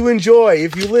 if you enjoy,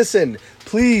 if you listen,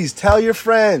 please tell your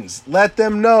friends. Let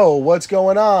them know what's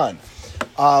going on.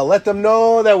 Let them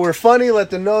know that we're funny. Let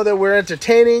them know that we're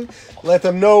entertaining. Let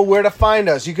them know where to find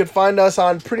us. You can find us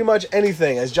on pretty much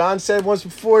anything. As John said once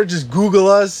before, just Google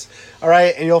us, all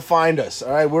right, and you'll find us,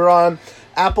 all right? We're on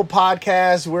Apple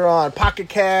Podcasts. We're on Pocket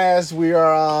Casts. We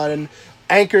are on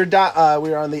Anchor.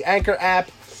 We are on the Anchor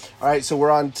app. All right, so we're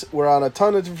on a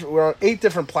ton of we're on 8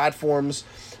 different platforms.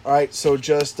 All right, so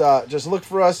just look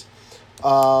for us,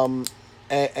 and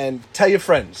tell your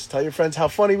friends how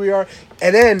funny we are.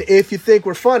 And then if you think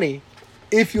we're funny,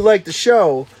 if you like the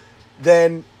show,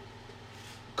 then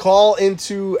call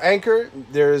into Anchor.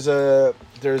 There's a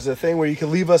thing where you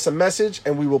can leave us a message,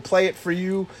 and we will play it for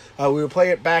you. We will play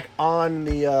it back on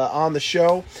the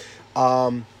show.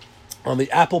 On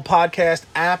the Apple Podcast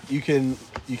app, you can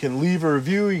leave a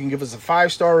review. You can give us a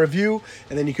 5-star review,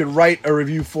 and then you can write a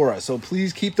review for us. So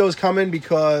please keep those coming,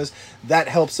 because that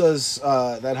helps us.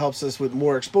 That helps us with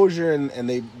more exposure, and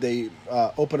they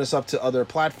open us up to other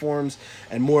platforms,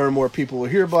 and more people will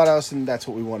hear about us, and that's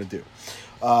what we want to do.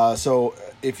 So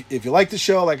if you like the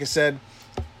show, like I said,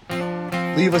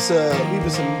 leave us a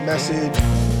message,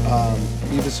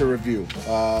 leave us a review.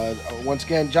 Once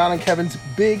again, John and Kevin's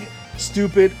Big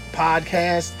Stupid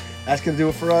Podcast. That's going to do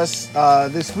it for us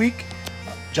this week.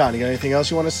 John, you got anything else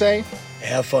you want to say?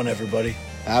 Have fun, everybody.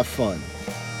 Have fun.